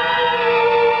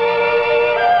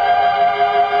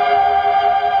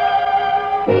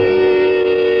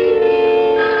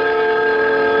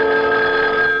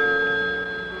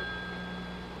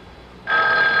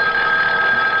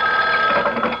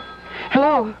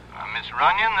 Hello. Miss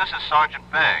Runyon, this is Sergeant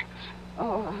Beggs.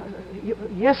 Oh,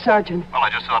 yes, Sergeant. Well, I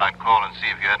just thought I'd call and see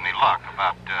if you had any luck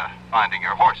about finding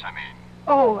your horse, I mean.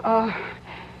 Oh,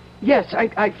 yes,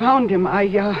 I found him. I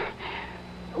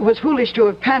was foolish to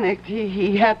have panicked.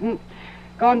 He hadn't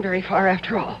gone very far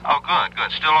after all. Oh,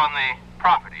 good. Still on the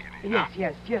property, you mean?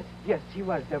 Yes, he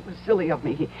was. That was silly of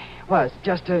me. He was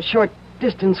just a short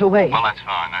distance away. Well, that's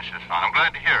fine. That's just fine. I'm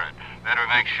glad to hear it. Better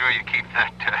make sure you keep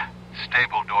that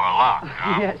stable door locked,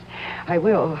 huh? Yes, I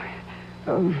will.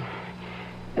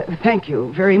 Thank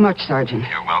you very much, Sergeant.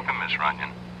 You're welcome, Miss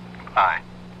Runyon. Goodbye.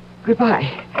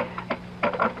 Goodbye.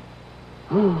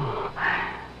 Oh,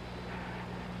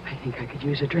 I think I could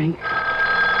use a drink.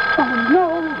 Oh,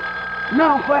 no.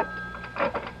 No, what?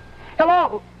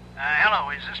 Hello? Hello,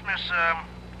 is this Miss,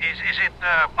 is it,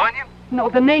 Bunyan? No,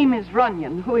 the name is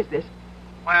Runyon. Who is this?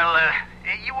 Well,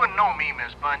 you wouldn't know me,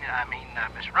 Miss Bunyan.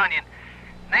 Miss Runyon.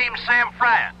 Name's Sam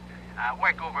Fryatt. I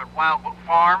work over at Wild Book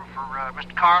Farm for,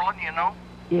 Mr. Carlin, you know.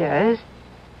 Yes?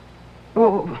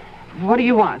 Oh, what do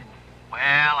you want? Well,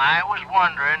 I was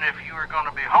wondering if you were going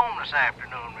to be home this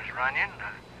afternoon, Miss Runyon.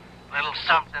 A little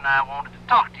something I wanted to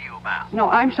talk to you about. No,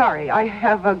 I'm sorry. I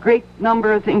have a great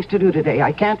number of things to do today.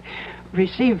 I can't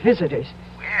receive visitors.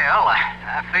 Well,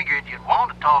 I figured you'd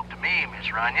want to talk to me, Miss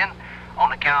Runyon,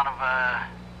 on account of,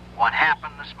 what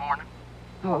happened this morning.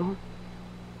 Oh?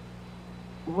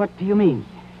 What do you mean?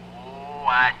 Oh,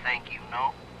 I think you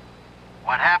know.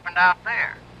 What happened out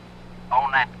there,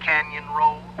 on that canyon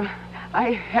road?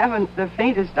 I haven't the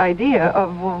faintest idea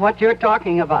of what you're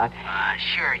talking about.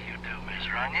 Sure you do,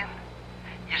 Miss Runyon.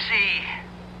 You see,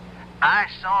 I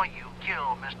saw you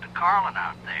kill Mr. Carlin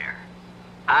out there.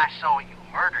 I saw you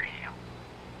murder him.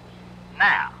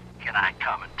 Now, can I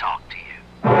come and talk to you?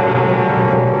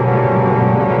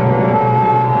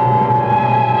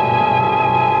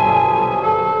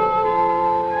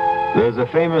 There's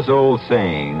a famous old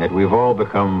saying that we've all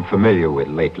become familiar with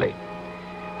lately.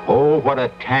 Oh, what a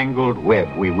tangled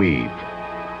web we weave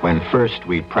when first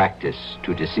we practice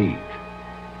to deceive.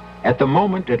 At the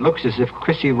moment, it looks as if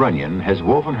Chrissy Runyon has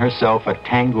woven herself a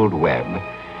tangled web,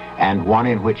 and one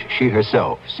in which she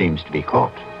herself seems to be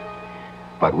caught.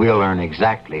 But we'll learn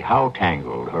exactly how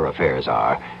tangled her affairs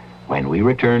are when we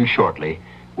return shortly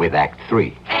with Act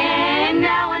 3. And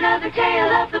now another tale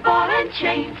of the ball and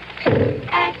chain.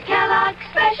 At Kellogg's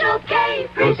Special K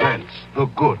presents the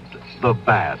good, the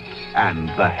bad, and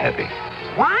the heavy.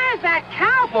 Why is that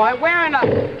cowboy wearing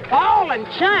a ball and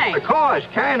chain? Because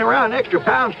carrying around extra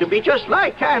pounds can be just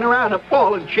like carrying around a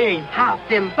ball and chain. How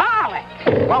symbolic.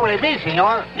 What will it be,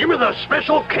 senor? Give me the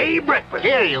Special K breakfast.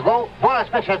 Here you go. For a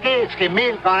Special K, it's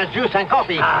milk, orange juice, and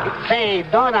coffee. Say,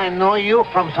 don't I know you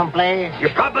from someplace? You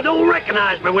probably don't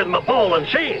recognize me with my ball and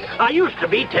chain. I used to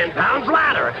be 10 pounds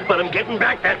lighter, but I'm getting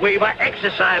back that way by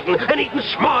exercising and eating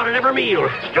smart at every meal,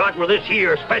 starting with this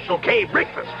here Special K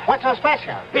breakfast. What's so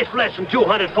special? It's less than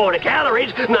 240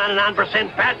 calories,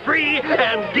 99% fat-free,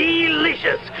 and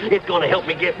delicious. It's going to help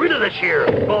me get rid of this here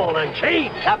ball and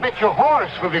chain. I bet your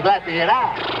horse will be glad to hear that.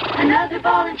 Another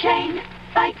ball and chain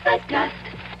bites the dust.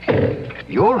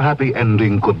 Your happy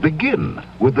ending could begin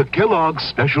with the Kellogg's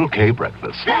Special K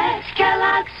breakfast. That's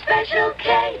Kellogg's Special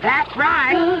K. That's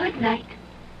right. Good night.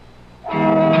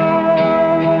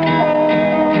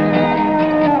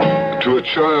 To a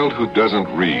child who doesn't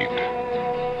read,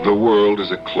 the world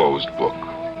is a closed book.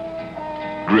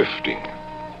 Drifting,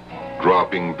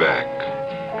 dropping back,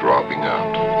 dropping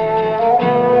out.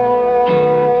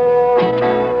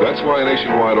 That's why a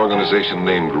nationwide organization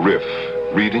named RIF,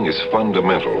 Reading is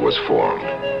Fundamental, was formed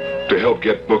to help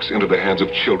get books into the hands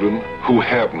of children who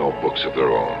have no books of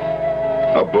their own.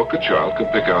 A book a child can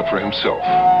pick out for himself,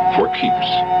 for keeps.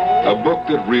 A book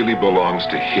that really belongs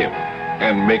to him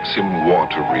and makes him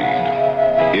want to read.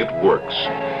 It works.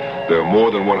 There are more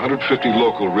than 150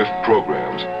 local RIF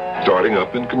programs starting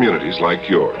up in communities like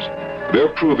yours.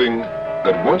 They're proving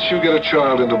that once you get a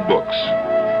child into books,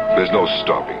 there's no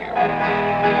stopping him.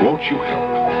 Won't you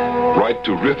help? Write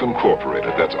to RIF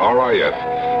Incorporated, that's RIF,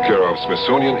 care of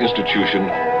Smithsonian Institution,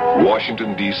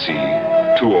 Washington, D.C.,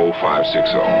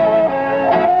 20560.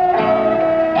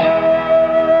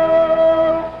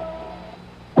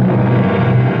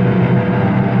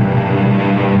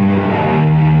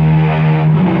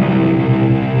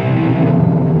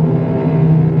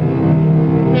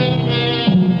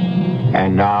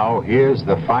 And now, here's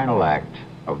the final act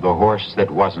of The Horse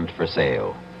That Wasn't for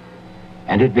Sale.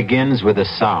 And it begins with a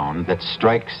sound that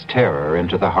strikes terror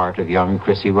into the heart of young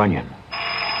Chrissy Runyon.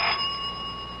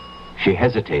 She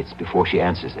hesitates before she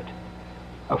answers it,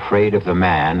 afraid of the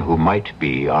man who might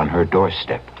be on her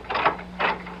doorstep.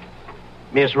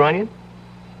 Miss Runyon?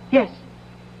 Yes.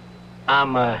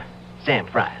 I'm, Sam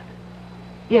Fryer.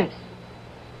 Yes.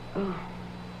 Oh.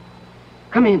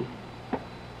 Come in.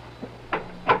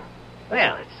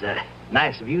 Well, it's,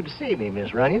 nice of you to see me,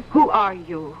 Miss Runyon. Who are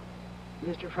you,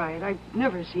 Mr. Fryatt? I've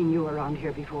never seen you around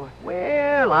here before.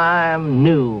 Well, I'm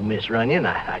new, Miss Runyon.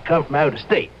 I come from out of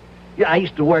state. Yeah, I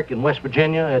used to work in West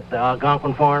Virginia at the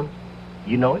Algonquin Farm.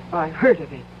 You know it? I heard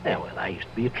of it. Yeah, well, I used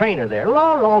to be a trainer there a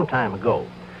long, long time ago.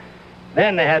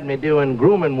 Then they had me doing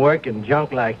grooming work and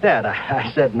junk like that.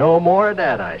 I said, no more of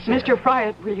that, I said. Mr.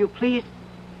 Fryatt, will you please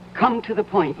come to the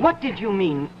point? What did you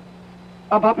mean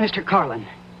about Mr. Carlin?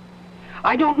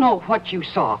 I don't know what you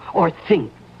saw or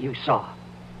think you saw.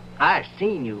 I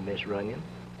seen you, Miss Runyon.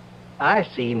 I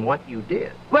seen what you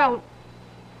did. Well,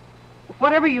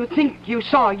 whatever you think you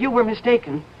saw, you were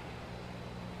mistaken.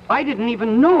 I didn't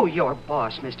even know your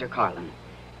boss, Mr. Carlin.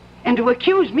 And to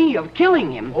accuse me of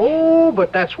killing him... Oh,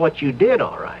 but that's what you did,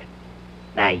 all right.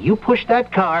 Now, you pushed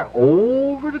that car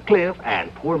over the cliff,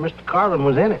 and poor Mr. Carlin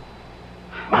was in it.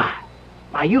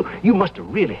 My, you must have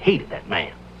really hated that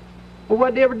man. Well,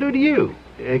 what'd they ever do to you?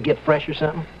 Get fresh or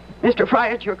something? Mr.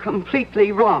 Fryatt, you're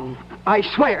completely wrong. I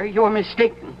swear you're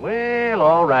mistaken. Well,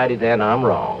 all righty then, I'm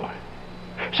wrong.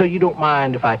 So you don't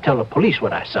mind if I tell the police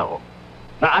what I saw?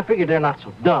 Now, I figure they're not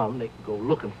so dumb. They can go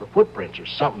looking for footprints or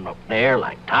something up there,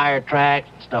 like tire tracks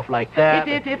and stuff like that.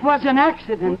 It was an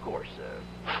accident. Of course,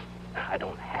 I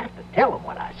don't have to tell them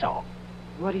what I saw.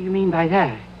 What do you mean by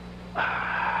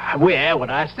that? Well,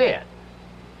 what I said.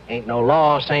 Ain't no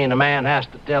law saying a man has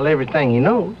to tell everything he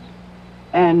knows.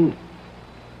 And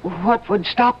what would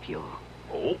stop you?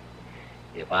 Oh,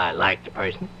 if I liked the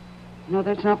person. No,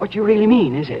 that's not what you really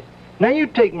mean, is it? Now, you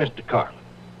take Mr. Carlin.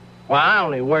 Well, I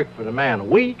only worked for the man a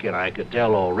week, and I could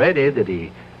tell already that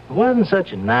he wasn't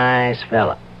such a nice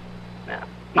fella. Now,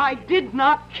 I did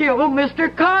not kill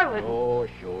Mr. Carlin. Oh,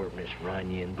 sure, Miss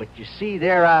Runyon. But you see,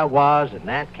 there I was in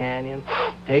that canyon,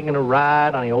 taking a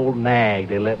ride on the old nag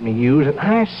they let me use, and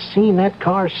I seen that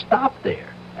car stop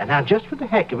there. And now, just for the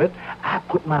heck of it, I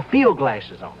put my field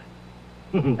glasses on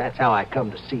it. That's how I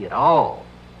come to see it all.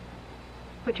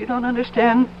 But you don't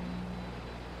understand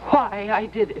why I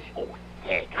did it. Oh,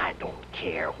 heck, I don't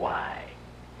care why.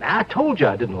 Now, I told you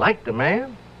I didn't like the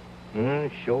man.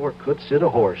 Sure could sit a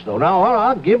horse, though. Now,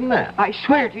 I'll give him that. I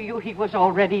swear to you he was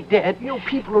already dead. You know,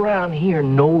 people around here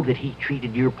know that he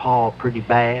treated your pa pretty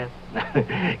bad.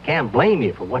 Can't blame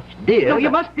you for what you did. No, you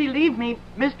must believe me.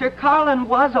 Mr. Carlin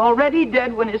was already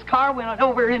dead when his car went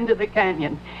over into the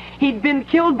canyon. He'd been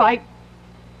killed by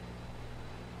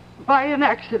an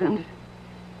accident.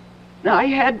 I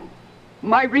had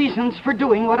my reasons for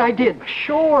doing what I did.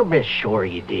 Sure, miss, sure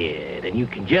you did. And you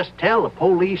can just tell the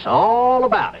police all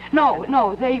about it.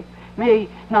 No, they may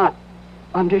not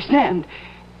understand.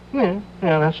 Yeah,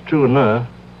 that's true enough.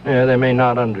 Yeah, they may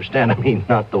not understand. I mean,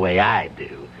 not the way I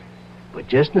do. But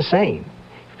just the same,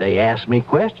 if they ask me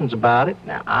questions about it,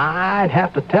 now, I'd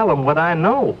have to tell them what I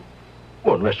know.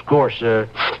 Well, unless, of course, I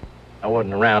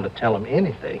wasn't around to tell them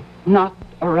anything. Not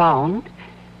around?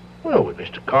 Well, with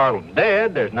Mr. Carlin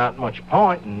dead, there's not much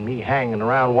point in me hanging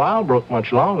around Wildbrook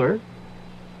much longer.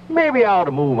 Maybe I ought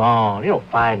to move on,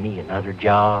 find me another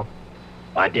job.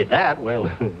 If I did that, well,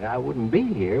 I wouldn't be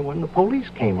here when the police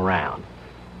came around.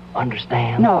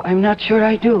 Understand? No, I'm not sure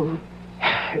I do.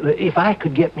 If I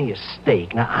could get me a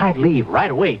stake, now I'd leave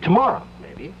right away, tomorrow,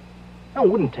 maybe. It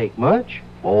wouldn't take much.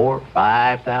 4,000,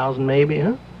 5,000 maybe,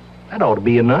 huh? That ought to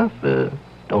be enough,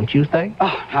 don't you think?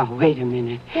 Oh, now, wait a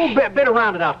minute. Well, better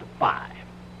round it out to 5.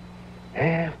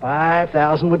 Yeah,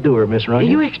 5,000 would do her, Miss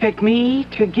Runyon. You expect me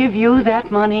to give you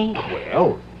that money?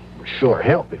 Well, it would sure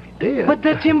help if you did. But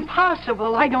that's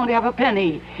impossible. I don't have a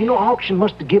penny. Auction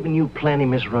must have given you plenty,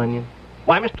 Miss Runyon.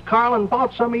 Why, Mr. Carlin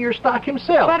bought some of your stock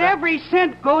himself. But every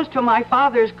cent goes to my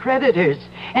father's creditors,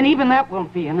 and even that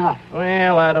won't be enough.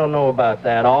 Well, I don't know about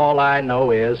that. All I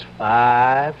know is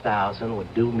 5,000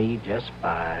 would do me just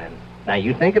fine. Now,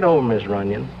 you think it over, Miss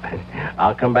Runyon.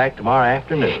 I'll come back tomorrow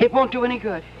afternoon. It won't do any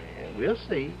good. We'll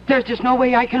see. There's just no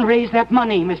way I can raise that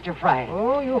money, Mr. Fry.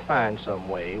 Oh, you'll find some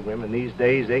way. Women these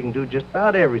days, they can do just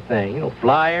about everything.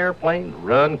 Fly airplanes,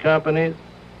 run companies,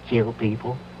 kill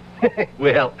people.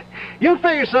 Well, you'll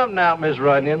figure something out, Miss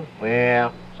Runyon.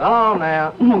 Well, so long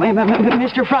now. No,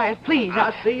 Mr. Fry, please.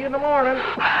 I'll see you in the morning.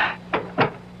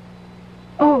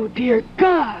 Oh, dear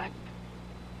God.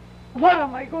 What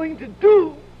am I going to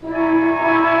do? And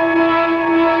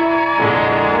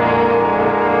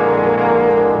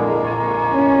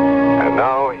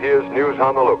now, here's news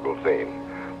on the local scene.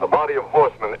 The body of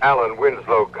horseman Alan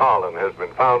Winslow Carlin has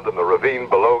been found in the ravine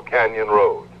below Canyon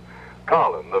Road.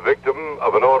 Carlin, the victim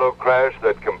of an auto crash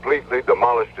that completely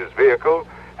demolished his vehicle,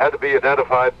 had to be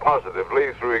identified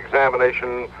positively through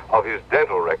examination of his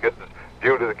dental records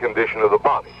due to the condition of the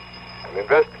body. An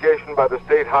investigation by the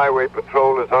State Highway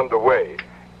Patrol is underway.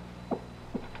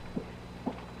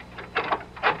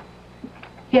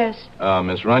 Yes?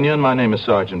 Miss Runyon, my name is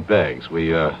Sergeant Beggs.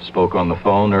 We spoke on the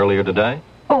phone earlier today.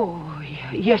 Oh,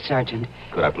 yes, Sergeant.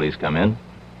 Could I please come in?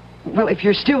 Well, if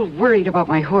you're still worried about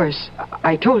my horse,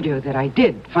 I told you that I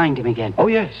did find him again. Oh,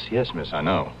 yes, miss, I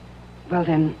know. Well,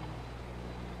 then,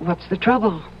 what's the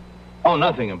trouble? Oh,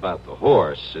 nothing about the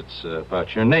horse. It's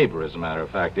about your neighbor, as a matter of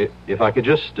fact. If I could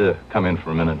just come in for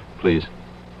a minute, please.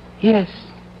 Yes,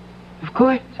 of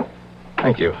course.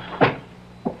 Thank you.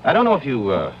 I don't know if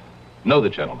you know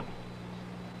the gentleman.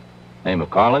 Name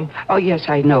of Carlin? Oh, yes,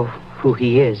 I know who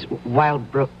he is.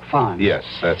 Wildbrook Farm. Yes,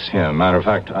 that's him. Matter of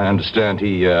fact, I understand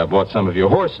he bought some of your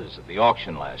horses at the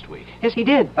auction last week. Yes, he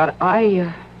did, but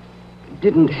I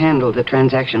didn't handle the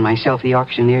transaction myself. The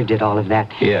auctioneer did all of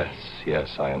that. Yes,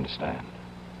 I understand.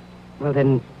 Well,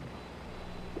 then,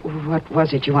 what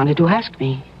was it you wanted to ask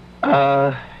me?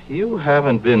 You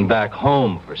haven't been back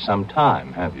home for some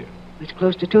time, have you? It's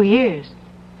close to 2 years.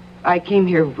 I came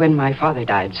here when my father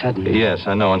died suddenly. Yes,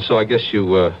 I know, and so I guess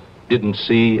you didn't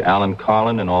see Alan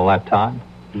Carlin in all that time?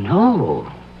 No.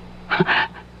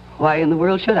 Why in the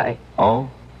world should I? Oh,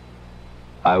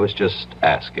 I was just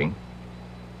asking.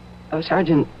 Oh,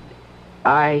 Sergeant,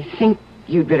 I think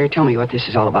you'd better tell me what this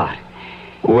is all about.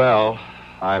 Well,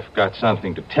 I've got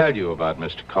something to tell you about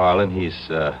Mr. Carlin.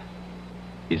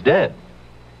 He's dead.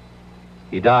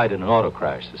 He died in an auto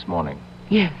crash this morning.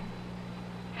 Yes.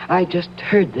 I just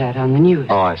heard that on the news.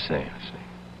 Oh, I see.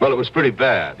 Well, it was pretty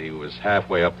bad. He was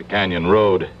halfway up the Canyon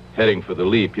Road, heading for the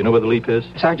Leap. You know where the Leap is?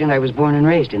 Sergeant, I was born and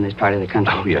raised in this part of the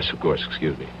country. Oh, yes, of course.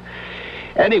 Excuse me.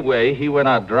 Anyway, he went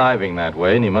out driving that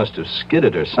way, and he must have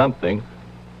skidded or something.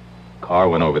 Car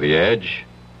went over the edge,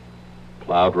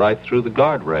 plowed right through the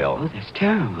guardrail. Oh, that's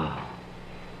terrible.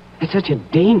 It's such a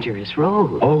dangerous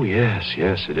road. Oh, yes,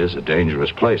 it is a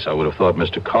dangerous place. I would have thought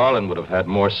Mr. Carlin would have had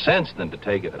more sense than to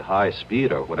take it at high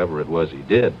speed or whatever it was he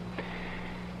did.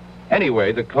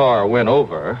 Anyway, the car went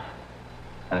over,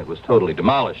 and it was totally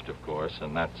demolished, of course,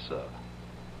 and that's a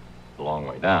long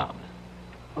way down.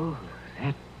 Oh,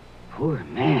 that poor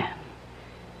man.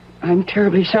 I'm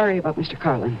terribly sorry about Mr.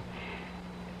 Carlin.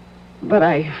 But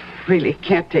I really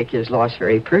can't take his loss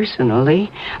very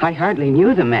personally. I hardly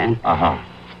knew the man. Uh-huh.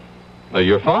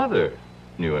 Your father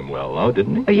knew him well, though,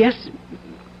 didn't he? Yes.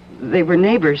 They were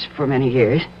neighbors for many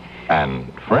years.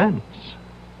 And friends.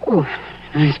 Oh,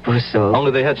 I suppose so.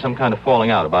 Only they had some kind of falling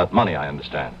out about money, I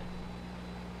understand.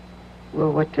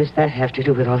 Well, what does that have to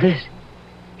do with all this?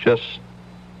 Just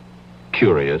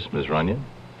curious, Miss Runyon.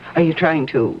 Are you trying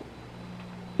to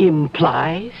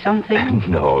imply something?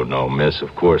 No, miss,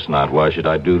 of course not. Why should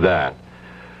I do that?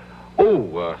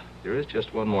 Oh, there is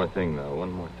just one more thing, though,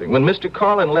 one more thing. When Mr.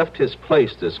 Carlin left his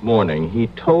place this morning, he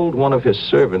told one of his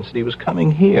servants that he was coming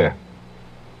here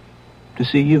to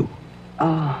see you.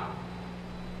 Oh,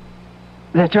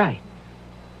 that's right.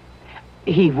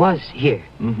 He was here.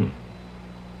 Mm-hmm.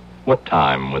 What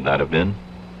time would that have been?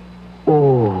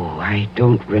 Oh, I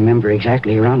don't remember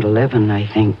exactly. Around 11, I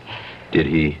think. Did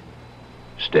he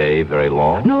stay very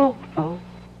long? No.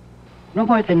 No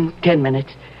more than 10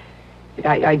 minutes.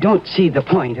 I don't see the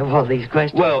point of all these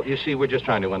questions. Well, you see, we're just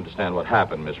trying to understand what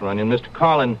happened, Miss Runyon. Mr.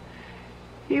 Carlin,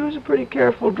 he was a pretty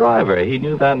careful driver. He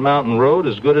knew that mountain road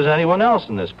as good as anyone else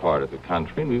in this part of the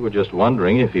country. We were just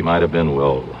wondering if he might have been,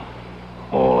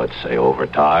 let's say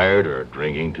overtired or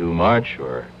drinking too much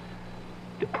or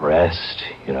depressed,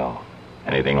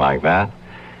 anything like that.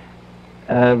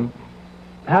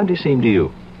 How'd he seem to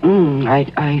you?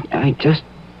 I just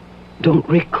don't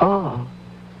recall.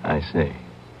 I see.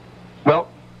 Well,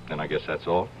 then I guess that's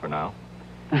all for now.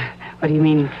 What do you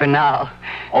mean, for now?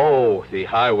 Oh, the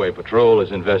Highway Patrol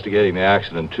is investigating the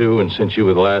accident, too, and since you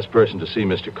were the last person to see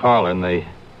Mr. Carlin, they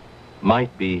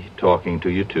might be talking to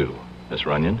you, too, Miss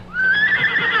Runyon.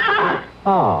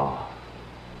 Oh.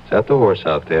 Is that the horse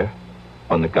out there?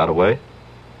 One that got away?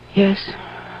 Yes.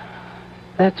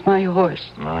 That's my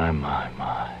horse. My.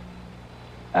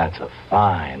 That's a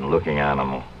fine-looking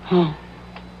animal. Oh.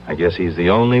 I guess he's the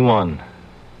only one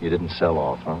you didn't sell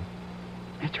off, huh?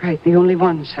 That's right, the only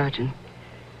one, Sergeant.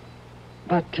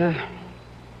 But,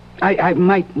 I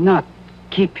might not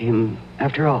keep him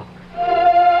after all.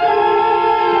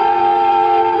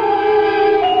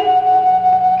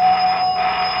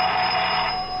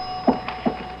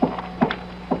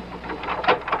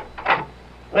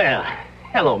 Well,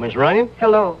 hello, Miss Runyon.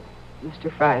 Hello,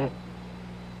 Mr. Fryer.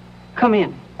 Come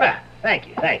in. Well, thank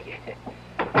you.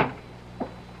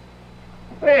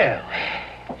 Well,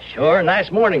 sure a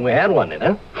nice morning we had, wasn't it,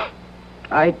 huh?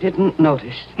 I didn't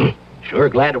notice. Sure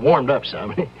glad it warmed up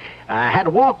some. I had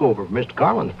to walk over from Mr.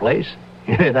 Carlin's place.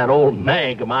 That old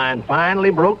nag of mine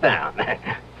finally broke down.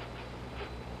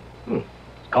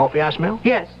 Coffee I smell?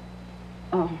 Yes.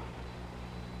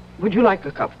 Would you like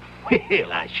a cup?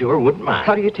 Well, I sure wouldn't mind.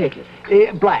 How do you take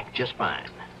it? Black, just fine.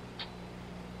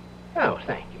 Oh,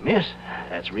 thank you, miss.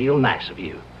 That's real nice of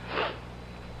you.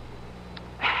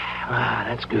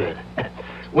 That's good.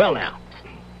 Well, now,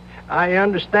 I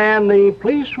understand the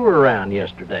police were around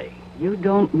yesterday. You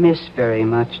don't miss very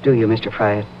much, do you, Mr.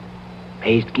 Fryer?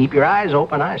 Pays to keep your eyes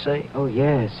open, I say. Oh,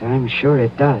 yes, I'm sure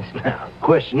it does. Now, the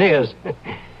question is,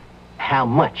 how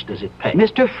much does it pay?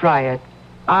 Mr. Fryer,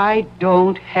 I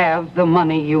don't have the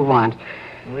money you want.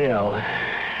 Well,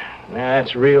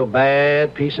 that's a real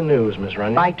bad piece of news, Miss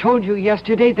Runyon. I told you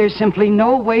yesterday there's simply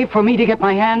no way for me to get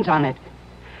my hands on it.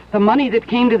 The money that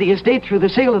came to the estate through the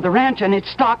sale of the ranch and its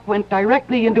stock went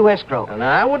directly into escrow. And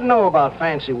I wouldn't know about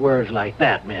fancy words like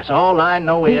that, miss. All I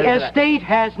know is the estate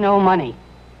has no money.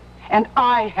 And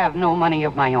I have no money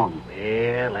of my own.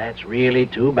 Well, that's really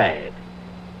too bad.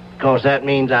 Because that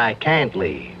means I can't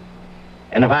leave.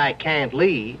 And if I can't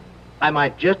leave, I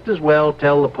might just as well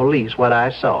tell the police what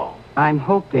I saw. I'm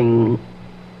hoping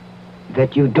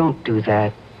that you don't do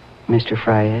that, Mr.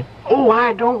 Fryer. Oh,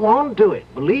 I don't want to do it.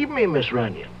 Believe me, Miss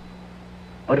Runyon.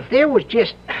 But if there was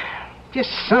just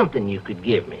something you could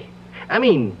give me. I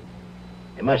mean,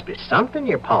 there must be something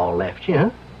your pa left you, huh?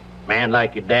 Man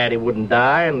like your daddy wouldn't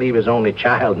die and leave his only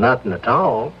child nothing at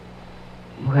all.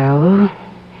 Well,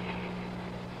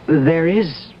 there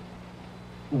is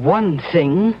one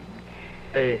thing.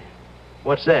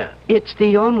 What's that? It's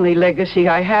the only legacy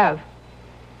I have.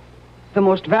 The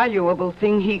most valuable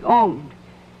thing he owned.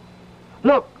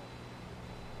 Look,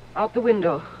 out the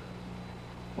window.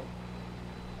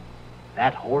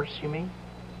 That horse, you mean?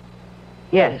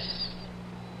 Yes.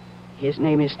 His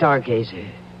name is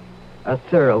Stargazer. A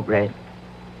thoroughbred.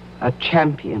 A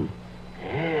champion.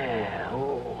 Yeah,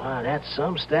 that's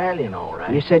some stallion, all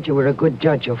right. You said you were a good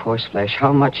judge of horseflesh.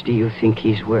 How much do you think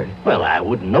he's worth? Well, I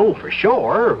wouldn't know for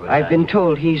sure. I've been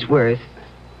told he's worth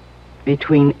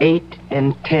between $8,000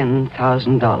 and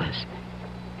 $10,000.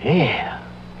 Yeah.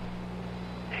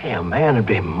 Hey, a man would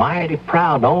be mighty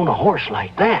proud to own a horse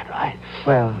like that, right?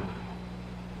 Well,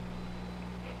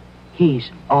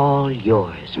 he's all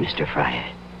yours, Mr.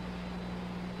 Fryer.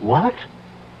 What?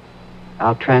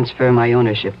 I'll transfer my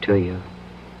ownership to you.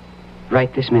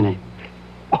 Right this minute.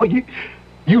 Oh, you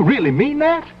really mean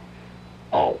that?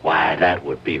 Oh, why, that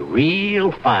would be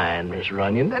real fine, Miss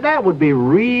Runyon. That would be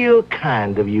real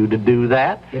kind of you to do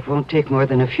that. It won't take more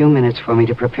than a few minutes for me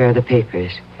to prepare the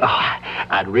papers. Oh,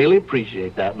 I'd really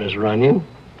appreciate that, Miss Runyon.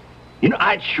 You know,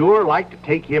 I'd sure like to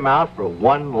take him out for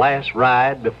one last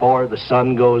ride before the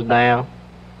sun goes down.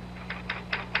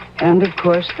 And, of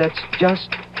course, that's just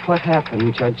what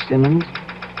happened, Judge Simmons.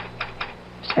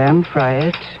 Sam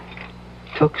Fryatt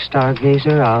took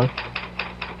Stargazer out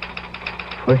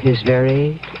for his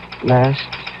very last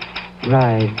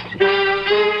ride.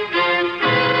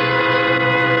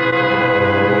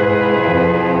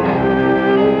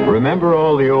 Remember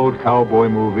all the old cowboy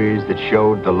movies that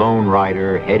showed the lone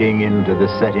rider heading into the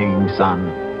setting sun?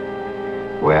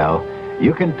 Well,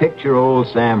 you can picture old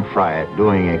Sam Fryatt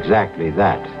doing exactly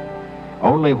that.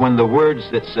 Only when the words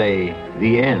that say,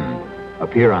 "the end,"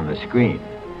 appear on the screen,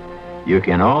 you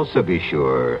can also be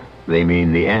sure they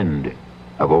mean the end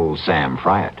of old Sam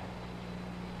Fryatt.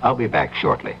 I'll be back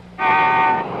shortly.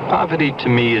 Poverty to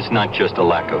me is not just a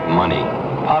lack of money.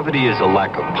 Poverty is a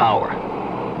lack of power.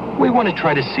 We want to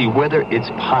try to see whether it's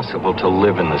possible to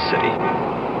live in the city.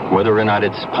 Whether or not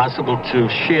it's possible to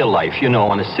share life,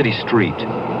 on a city street.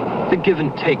 The give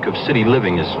and take of city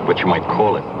living is what you might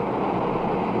call it.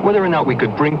 Whether or not we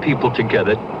could bring people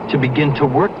together to begin to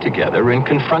work together and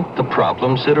confront the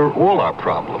problems that are all our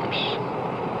problems.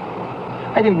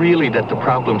 I think really that the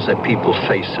problems that people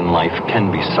face in life can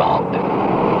be solved.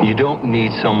 You don't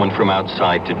need someone from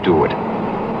outside to do it.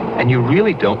 And you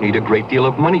really don't need a great deal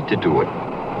of money to do it.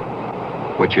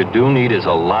 What you do need is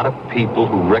a lot of people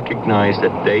who recognize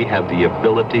that they have the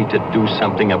ability to do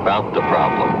something about the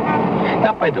problem.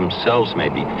 Not by themselves,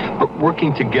 maybe, but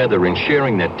working together and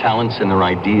sharing their talents and their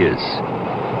ideas.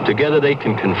 Together they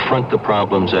can confront the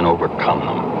problems and overcome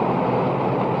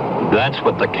them. That's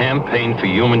what the Campaign for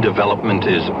Human Development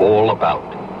is all about.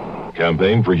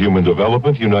 Campaign for Human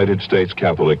Development, United States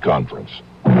Catholic Conference.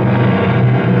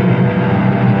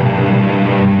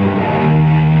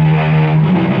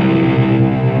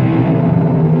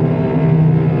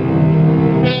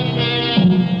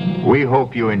 We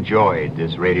hope you enjoyed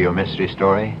this radio mystery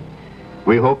story.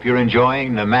 We hope you're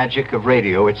enjoying the magic of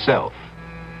radio itself.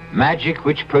 Magic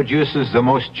which produces the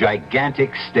most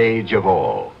gigantic stage of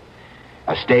all.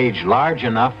 A stage large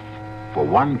enough for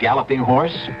one galloping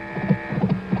horse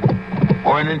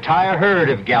or an entire herd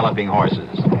of galloping horses.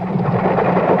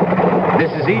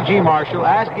 This is E.G. Marshall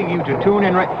asking you to tune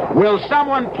in. Will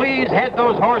someone please head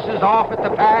those horses off at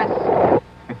the pass?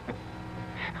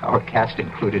 Our cast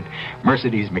included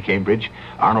Mercedes McCambridge,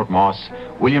 Arnold Moss,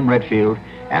 William Redfield,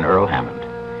 and Earl Hammond.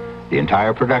 The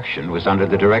entire production was under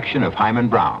the direction of Hyman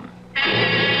Brown.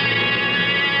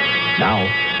 Now,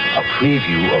 a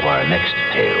preview of our next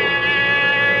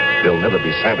tale. They'll never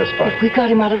be satisfied. We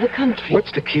got him out of the country.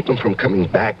 What's to keep him from coming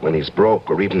back when he's broke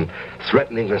or even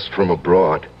threatening us from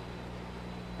abroad?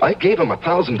 I gave him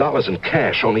 $1,000 in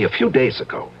cash only a few days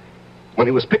ago. When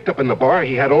he was picked up in the bar,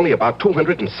 he had only about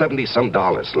 $270-some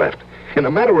left. In a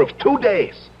matter of 2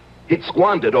 days, he'd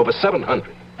squandered over $700.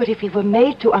 But if he were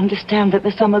made to understand that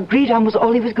the sum agreed on was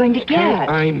all he was going to get. Can't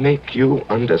I make you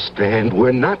understand?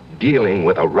 We're not dealing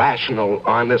with a rational,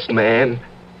 honest man.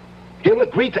 He'll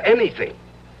agree to anything.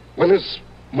 When his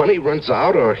money runs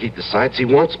out or he decides he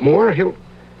wants more, he'll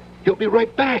be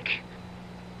right back.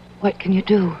 What can you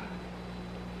do?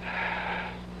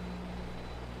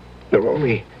 There are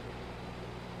only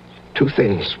 2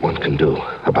 things one can do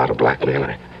about a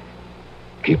blackmailer.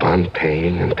 Keep on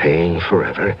paying and paying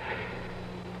forever.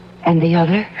 And the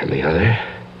other? And the other?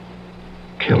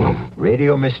 Kill him.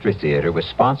 Radio Mystery Theater was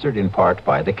sponsored in part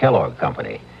by the Kellogg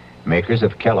Company, makers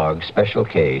of Kellogg's Special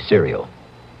K cereal.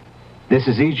 This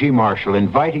is E.G. Marshall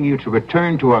inviting you to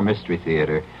return to our Mystery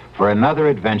Theater for another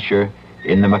adventure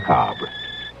in the macabre.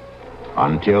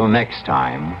 Until next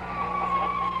time,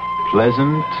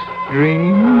 pleasant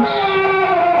dreams.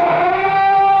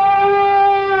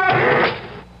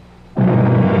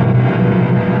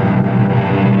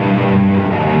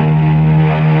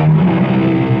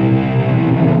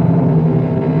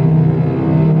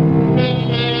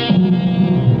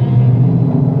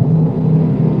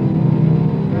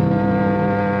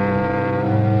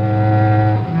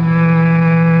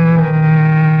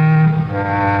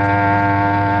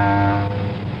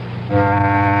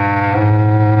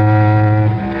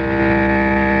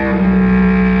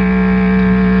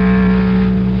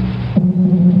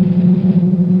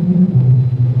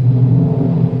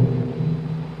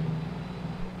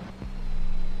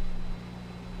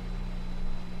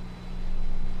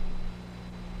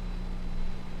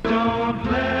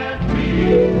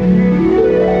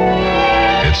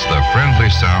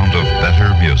 Sound of better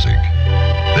music.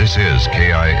 This is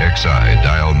KIXI,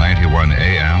 dial 91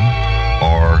 AM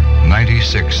or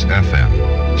 96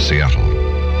 FM, Seattle.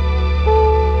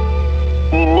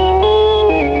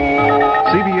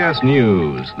 CBS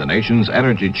News. The nation's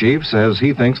energy chief says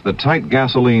he thinks the tight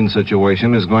gasoline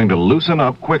situation is going to loosen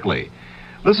up quickly.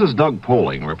 This is Doug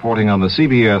Poling reporting on the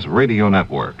CBS Radio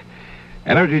Network.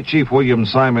 Energy Chief William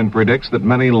Simon predicts that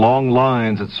many long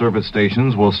lines at service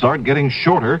stations will start getting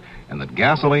shorter and that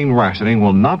gasoline rationing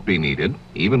will not be needed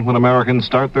even when Americans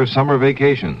start their summer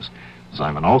vacations.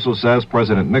 Simon also says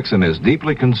President Nixon is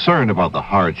deeply concerned about the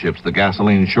hardships the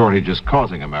gasoline shortage is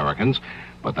causing Americans,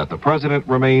 but that the president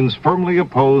remains firmly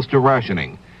opposed to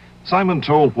rationing. Simon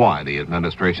told why the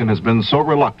administration has been so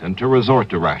reluctant to resort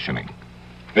to rationing.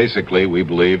 Basically, we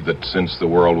believe that since the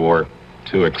World War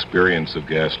II experience of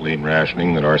gasoline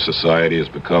rationing, that our society has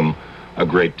become a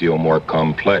great deal more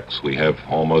complex. We have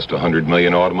almost 100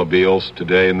 million automobiles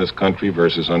today in this country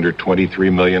versus under 23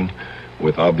 million,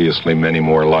 with obviously many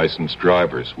more licensed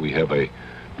drivers. We have a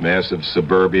massive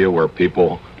suburbia where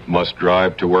people must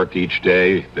drive to work each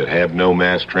day, that have no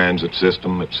mass transit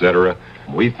system, etc.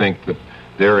 We think that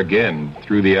there again,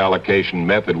 through the allocation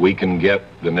method, we can get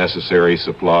the necessary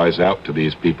supplies out to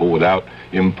these people without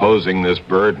imposing this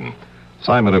burden.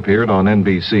 Simon appeared on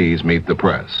NBC's Meet the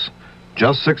Press.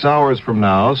 Just 6 hours from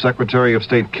now, Secretary of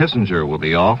State Kissinger will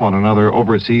be off on another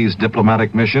overseas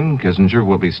diplomatic mission. Kissinger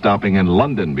will be stopping in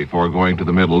London before going to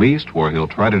the Middle East, where he'll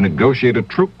try to negotiate a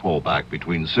troop pullback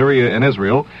between Syria and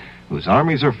Israel, whose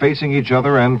armies are facing each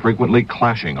other and frequently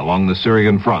clashing along the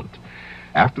Syrian front.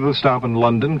 After the stop in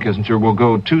London, Kissinger will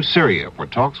go to Syria for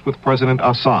talks with President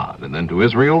Assad, and then to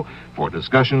Israel for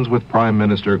discussions with Prime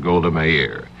Minister Golda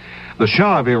Meir. The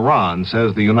Shah of Iran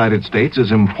says the United States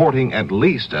is importing at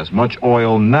least as much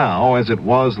oil now as it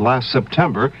was last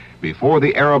September, before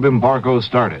the Arab embargo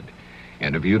started.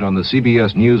 Interviewed on the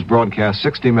CBS News broadcast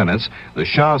 60 Minutes, the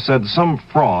Shah said some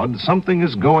fraud, something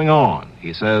is going on.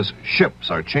 He says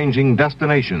ships are changing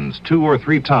destinations 2 or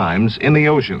 3 times in the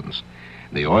oceans.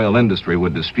 The oil industry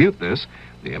would dispute this.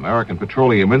 The American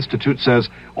Petroleum Institute says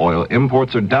oil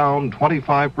imports are down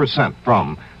 25%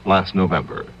 from last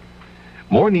November.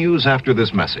 More news after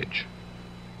this message.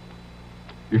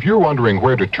 If you're wondering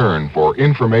where to turn for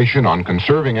information on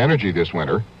conserving energy this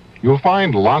winter, you'll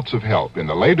find lots of help in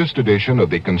the latest edition of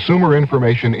the Consumer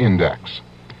Information Index.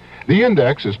 The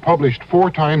index is published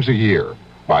 4 times a year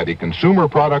by the Consumer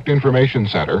Product Information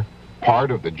Center,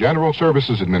 part of the General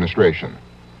Services Administration.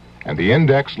 And the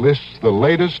index lists the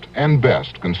latest and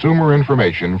best consumer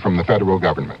information from the federal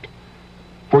government.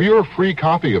 For your free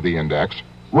copy of the index,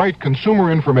 write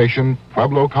Consumer Information,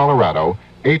 Pueblo, Colorado,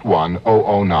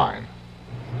 81009.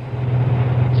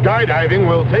 Skydiving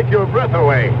will take your breath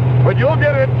away, but you'll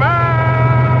get it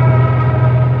back!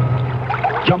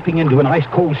 Jumping into an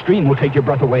ice-cold stream will take your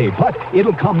breath away, but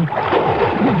it'll come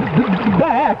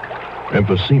back.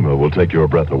 Emphysema will take your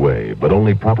breath away, but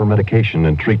only proper medication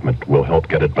and treatment will help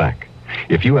get it back.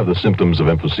 If you have the symptoms of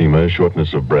emphysema,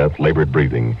 shortness of breath, labored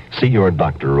breathing, see your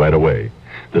doctor right away.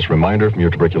 This reminder from your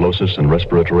Tuberculosis and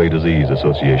Respiratory Disease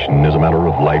Association is a matter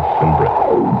of life and breath.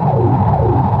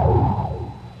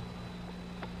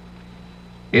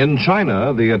 In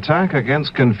China, the attack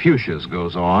against Confucius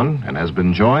goes on and has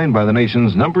been joined by the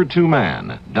nation's number 2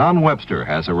 man. Don Webster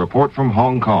has a report from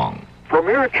Hong Kong.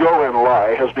 Premier Zhou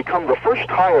Enlai has become the first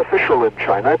high official in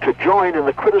China to join in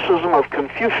the criticism of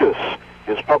Confucius.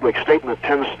 His public statement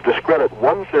tends to discredit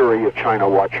one theory of China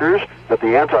watchers, that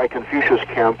the anti-Confucius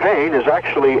campaign is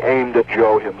actually aimed at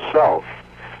Zhou himself.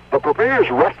 The Premier's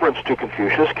reference to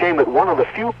Confucius came at one of the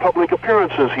few public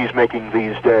appearances he's making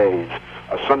these days,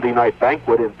 a Sunday night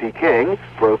banquet in Peking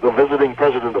for the visiting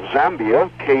president of Zambia,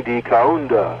 K.D.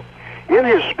 Kaunda. In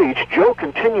his speech, Zhou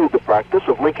continued the practice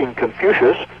of linking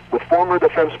Confucius with former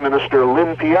Defense Minister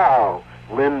Lin Piao.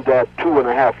 Lin dead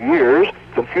 2.5 years,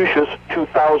 Confucius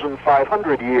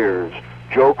 2,500 years.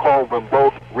 Zhou called them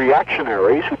both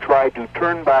reactionaries who tried to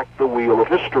turn back the wheel of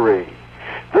history.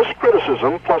 This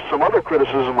criticism, plus some other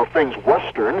criticism of things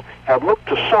Western, had looked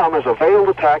to some as a veiled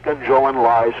attack on Zhou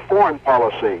Enlai's foreign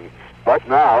policy. But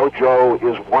now Zhou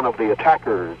is one of the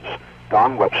attackers.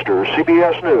 Don Webster,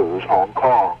 CBS News, Hong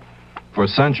Kong. For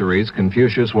centuries,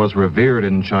 Confucius was revered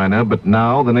in China, but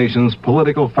now the nation's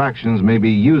political factions may be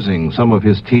using some of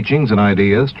his teachings and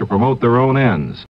ideas to promote their own ends.